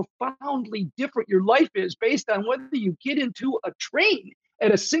how profoundly different your life is based on whether you get into a train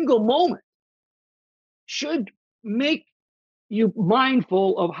at a single moment should make you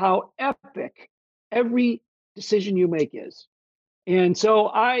mindful of how epic every decision you make is. And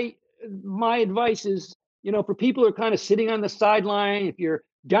so my advice is, for people who are kind of sitting on the sideline, if you're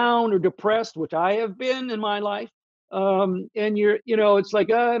down or depressed, which I have been in my life, and you're, it's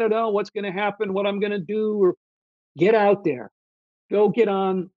like, I don't know what's going to happen, what I'm going to do, or get out there, go get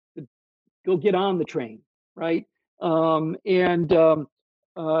on the train, right? And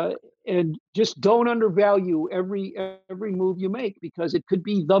just don't undervalue every move you make, because it could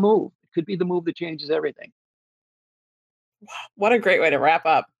be the move. It could be the move that changes everything. What a great way to wrap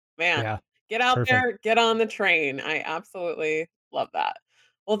up, man. Yeah. Get out Perfect. there, get on the train. I absolutely love that.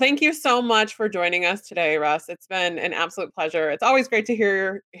 Well, thank you so much for joining us today, Russ. It's been an absolute pleasure. It's always great to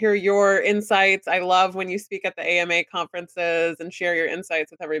hear your insights. I love when you speak at the AMA conferences and share your insights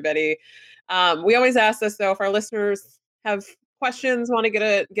with everybody. We always ask this though, if our listeners have questions, want to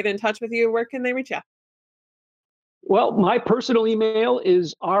get in touch with you, where can they reach you? Well, my personal email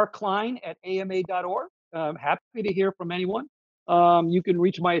is rklein@ama.org. I'm happy to hear from anyone. You can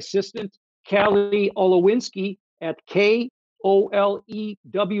reach my assistant, Callie Olowinski, at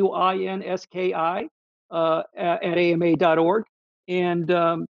KOLEWINSKI at ama.org. And,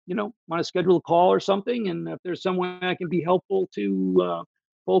 want to schedule a call or something. And if there's someone I can be helpful to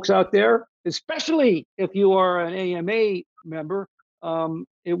folks out there, especially if you are an AMA member,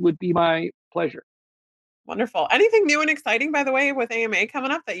 it would be my pleasure. Wonderful. Anything new and exciting, by the way, with AMA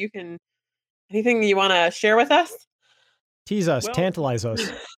coming up that anything you want to share with us? Tease us, tantalize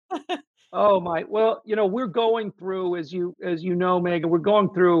us. Oh my! Well, we're going through, as you know, Megan, we're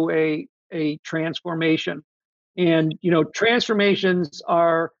going through a transformation, and transformations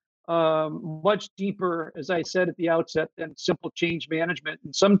are much deeper, as I said at the outset, than simple change management.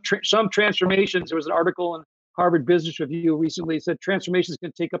 And some transformations. There was an article in Harvard Business Review recently that said transformations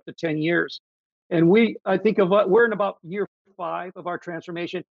can take up to 10 years, and we're in about year 5 of our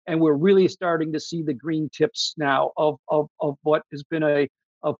transformation, and we're really starting to see the green tips now of what has been a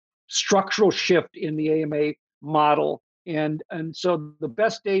structural shift in the AMA model. And so the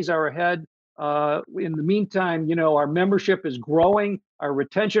best days are ahead. In the meantime, our membership is growing, our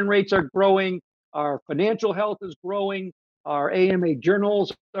retention rates are growing, our financial health is growing, our AMA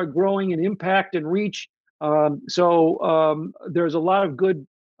journals are growing in impact and reach. So there's a lot of good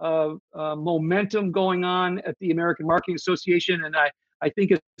momentum going on at the American Marketing Association. And I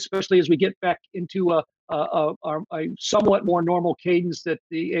think especially as we get back into a somewhat more normal cadence, that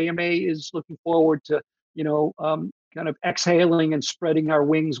the AMA is looking forward to, kind of exhaling and spreading our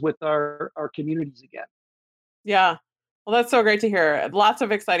wings with our communities again. Yeah. Well, that's so great to hear. Lots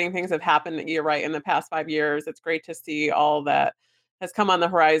of exciting things have happened, you're right, in the past 5 years. It's great to see all that has come on the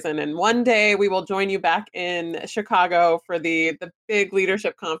horizon. And one day we will join you back in Chicago for the big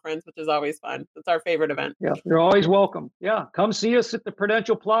leadership conference, which is always fun. It's our favorite event. Yeah, you're always welcome. Yeah, come see us at the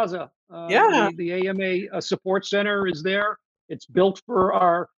Prudential Plaza. The AMA Support Center is there. It's built for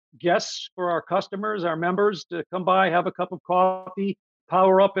our guests, for our customers, our members to come by, have a cup of coffee,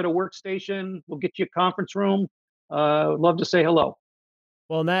 power up at a workstation. We'll get you a conference room. Love to say hello.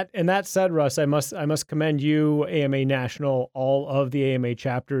 Well, and that said, Russ, I must commend you, AMA National, all of the AMA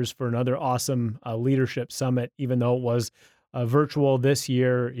chapters for another awesome leadership summit. Even though it was virtual this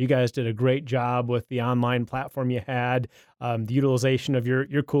year, you guys did a great job with the online platform you had, the utilization of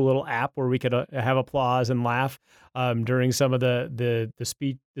your cool little app where we could have applause and laugh during some of the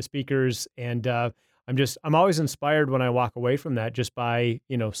speakers. And I'm always inspired when I walk away from that, just by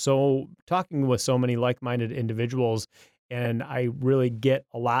talking with so many like-minded individuals. And I really get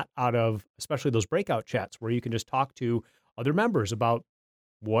a lot out of, especially those breakout chats where you can just talk to other members about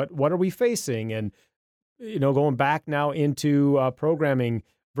what are we facing, and going back now into programming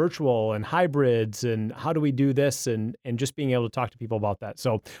virtual and hybrids, and how do we do this, and just being able to talk to people about that.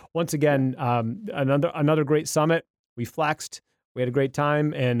 So once again, another great summit. We flexed, we had a great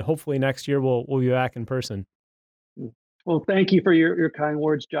time, and hopefully next year we'll be back in person. Well, thank you for your kind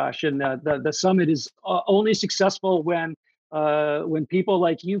words, Josh. And the summit is only successful when people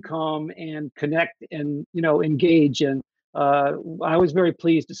like you come and connect and engage. And I was very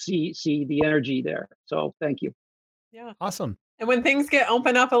pleased to see the energy there. So thank you. Yeah, awesome. And when things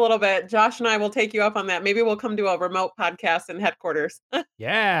open up a little bit, Josh and I will take you up on that. Maybe we'll come do a remote podcast in headquarters.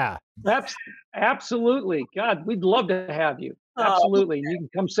 Yeah, absolutely. God, we'd love to have you. Absolutely. You can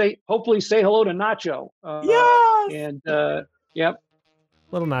come hopefully say hello to Nacho. Yes. And yep.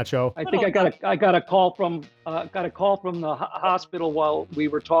 Little Nacho. I think I got a call from the hospital while we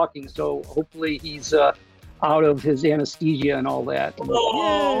were talking. So hopefully he's out of his anesthesia and all that.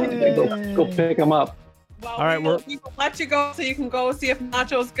 Go pick him up. Well, all right, we will let you go so you can go see if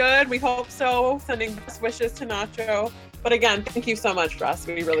Nacho's good. We hope so. Sending best wishes to Nacho. But again, thank you so much, Russ.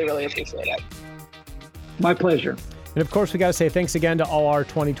 We really, really appreciate it. My pleasure. And of course, we got to say thanks again to all our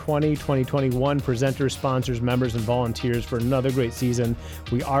 2020, 2021 presenters, sponsors, members, and volunteers for another great season.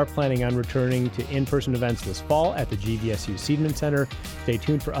 We are planning on returning to in-person events this fall at the GVSU Seidman Center. Stay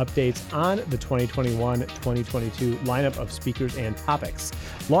tuned for updates on the 2021-2022 lineup of speakers and topics.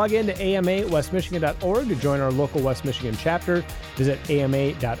 Log in to amawestmichigan.org to join our local West Michigan chapter. Visit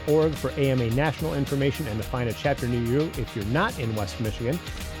ama.org for AMA national information and to find a chapter near you if you're not in West Michigan.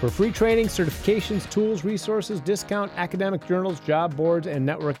 For free training, certifications, tools, resources, discounts, discount academic journals, job boards, and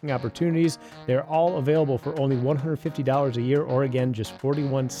networking opportunities. They're all available for only $150 a year, or again, just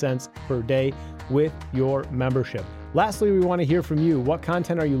 41 cents per day with your membership. Lastly, we want to hear from you. What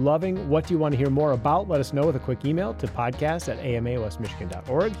content are you loving? What do you want to hear more about? Let us know with a quick email to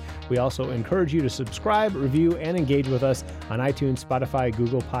podcast@amawestmichigan.org. We also encourage you to subscribe, review, and engage with us on iTunes, Spotify,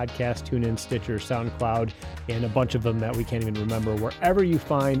 Google Podcasts, TuneIn, Stitcher, SoundCloud, and a bunch of them that we can't even remember. Wherever you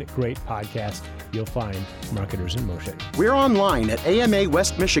find great podcasts, you'll find Marketers in Motion. We're online at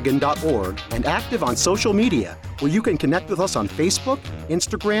amawestmichigan.org and active on social media, where you can connect with us on Facebook,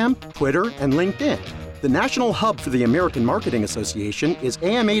 Instagram, Twitter, and LinkedIn. The national hub for the American Marketing Association is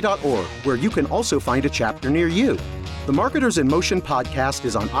AMA.org, where you can also find a chapter near you. The Marketers in Motion podcast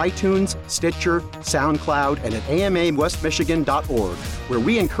is on iTunes, Stitcher, SoundCloud, and at amawestmichigan.org, where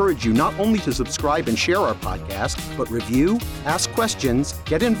we encourage you not only to subscribe and share our podcast, but review, ask questions,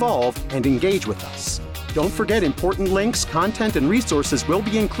 get involved, and engage with us. Don't forget, important links, content, and resources will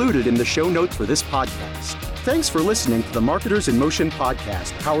be included in the show notes for this podcast. Thanks for listening to the Marketers in Motion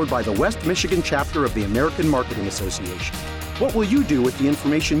podcast, powered by the West Michigan chapter of the American Marketing Association. What will you do with the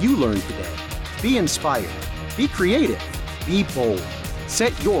information you learned today? Be inspired, be creative, be bold.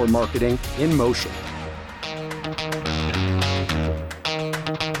 Set your marketing in motion.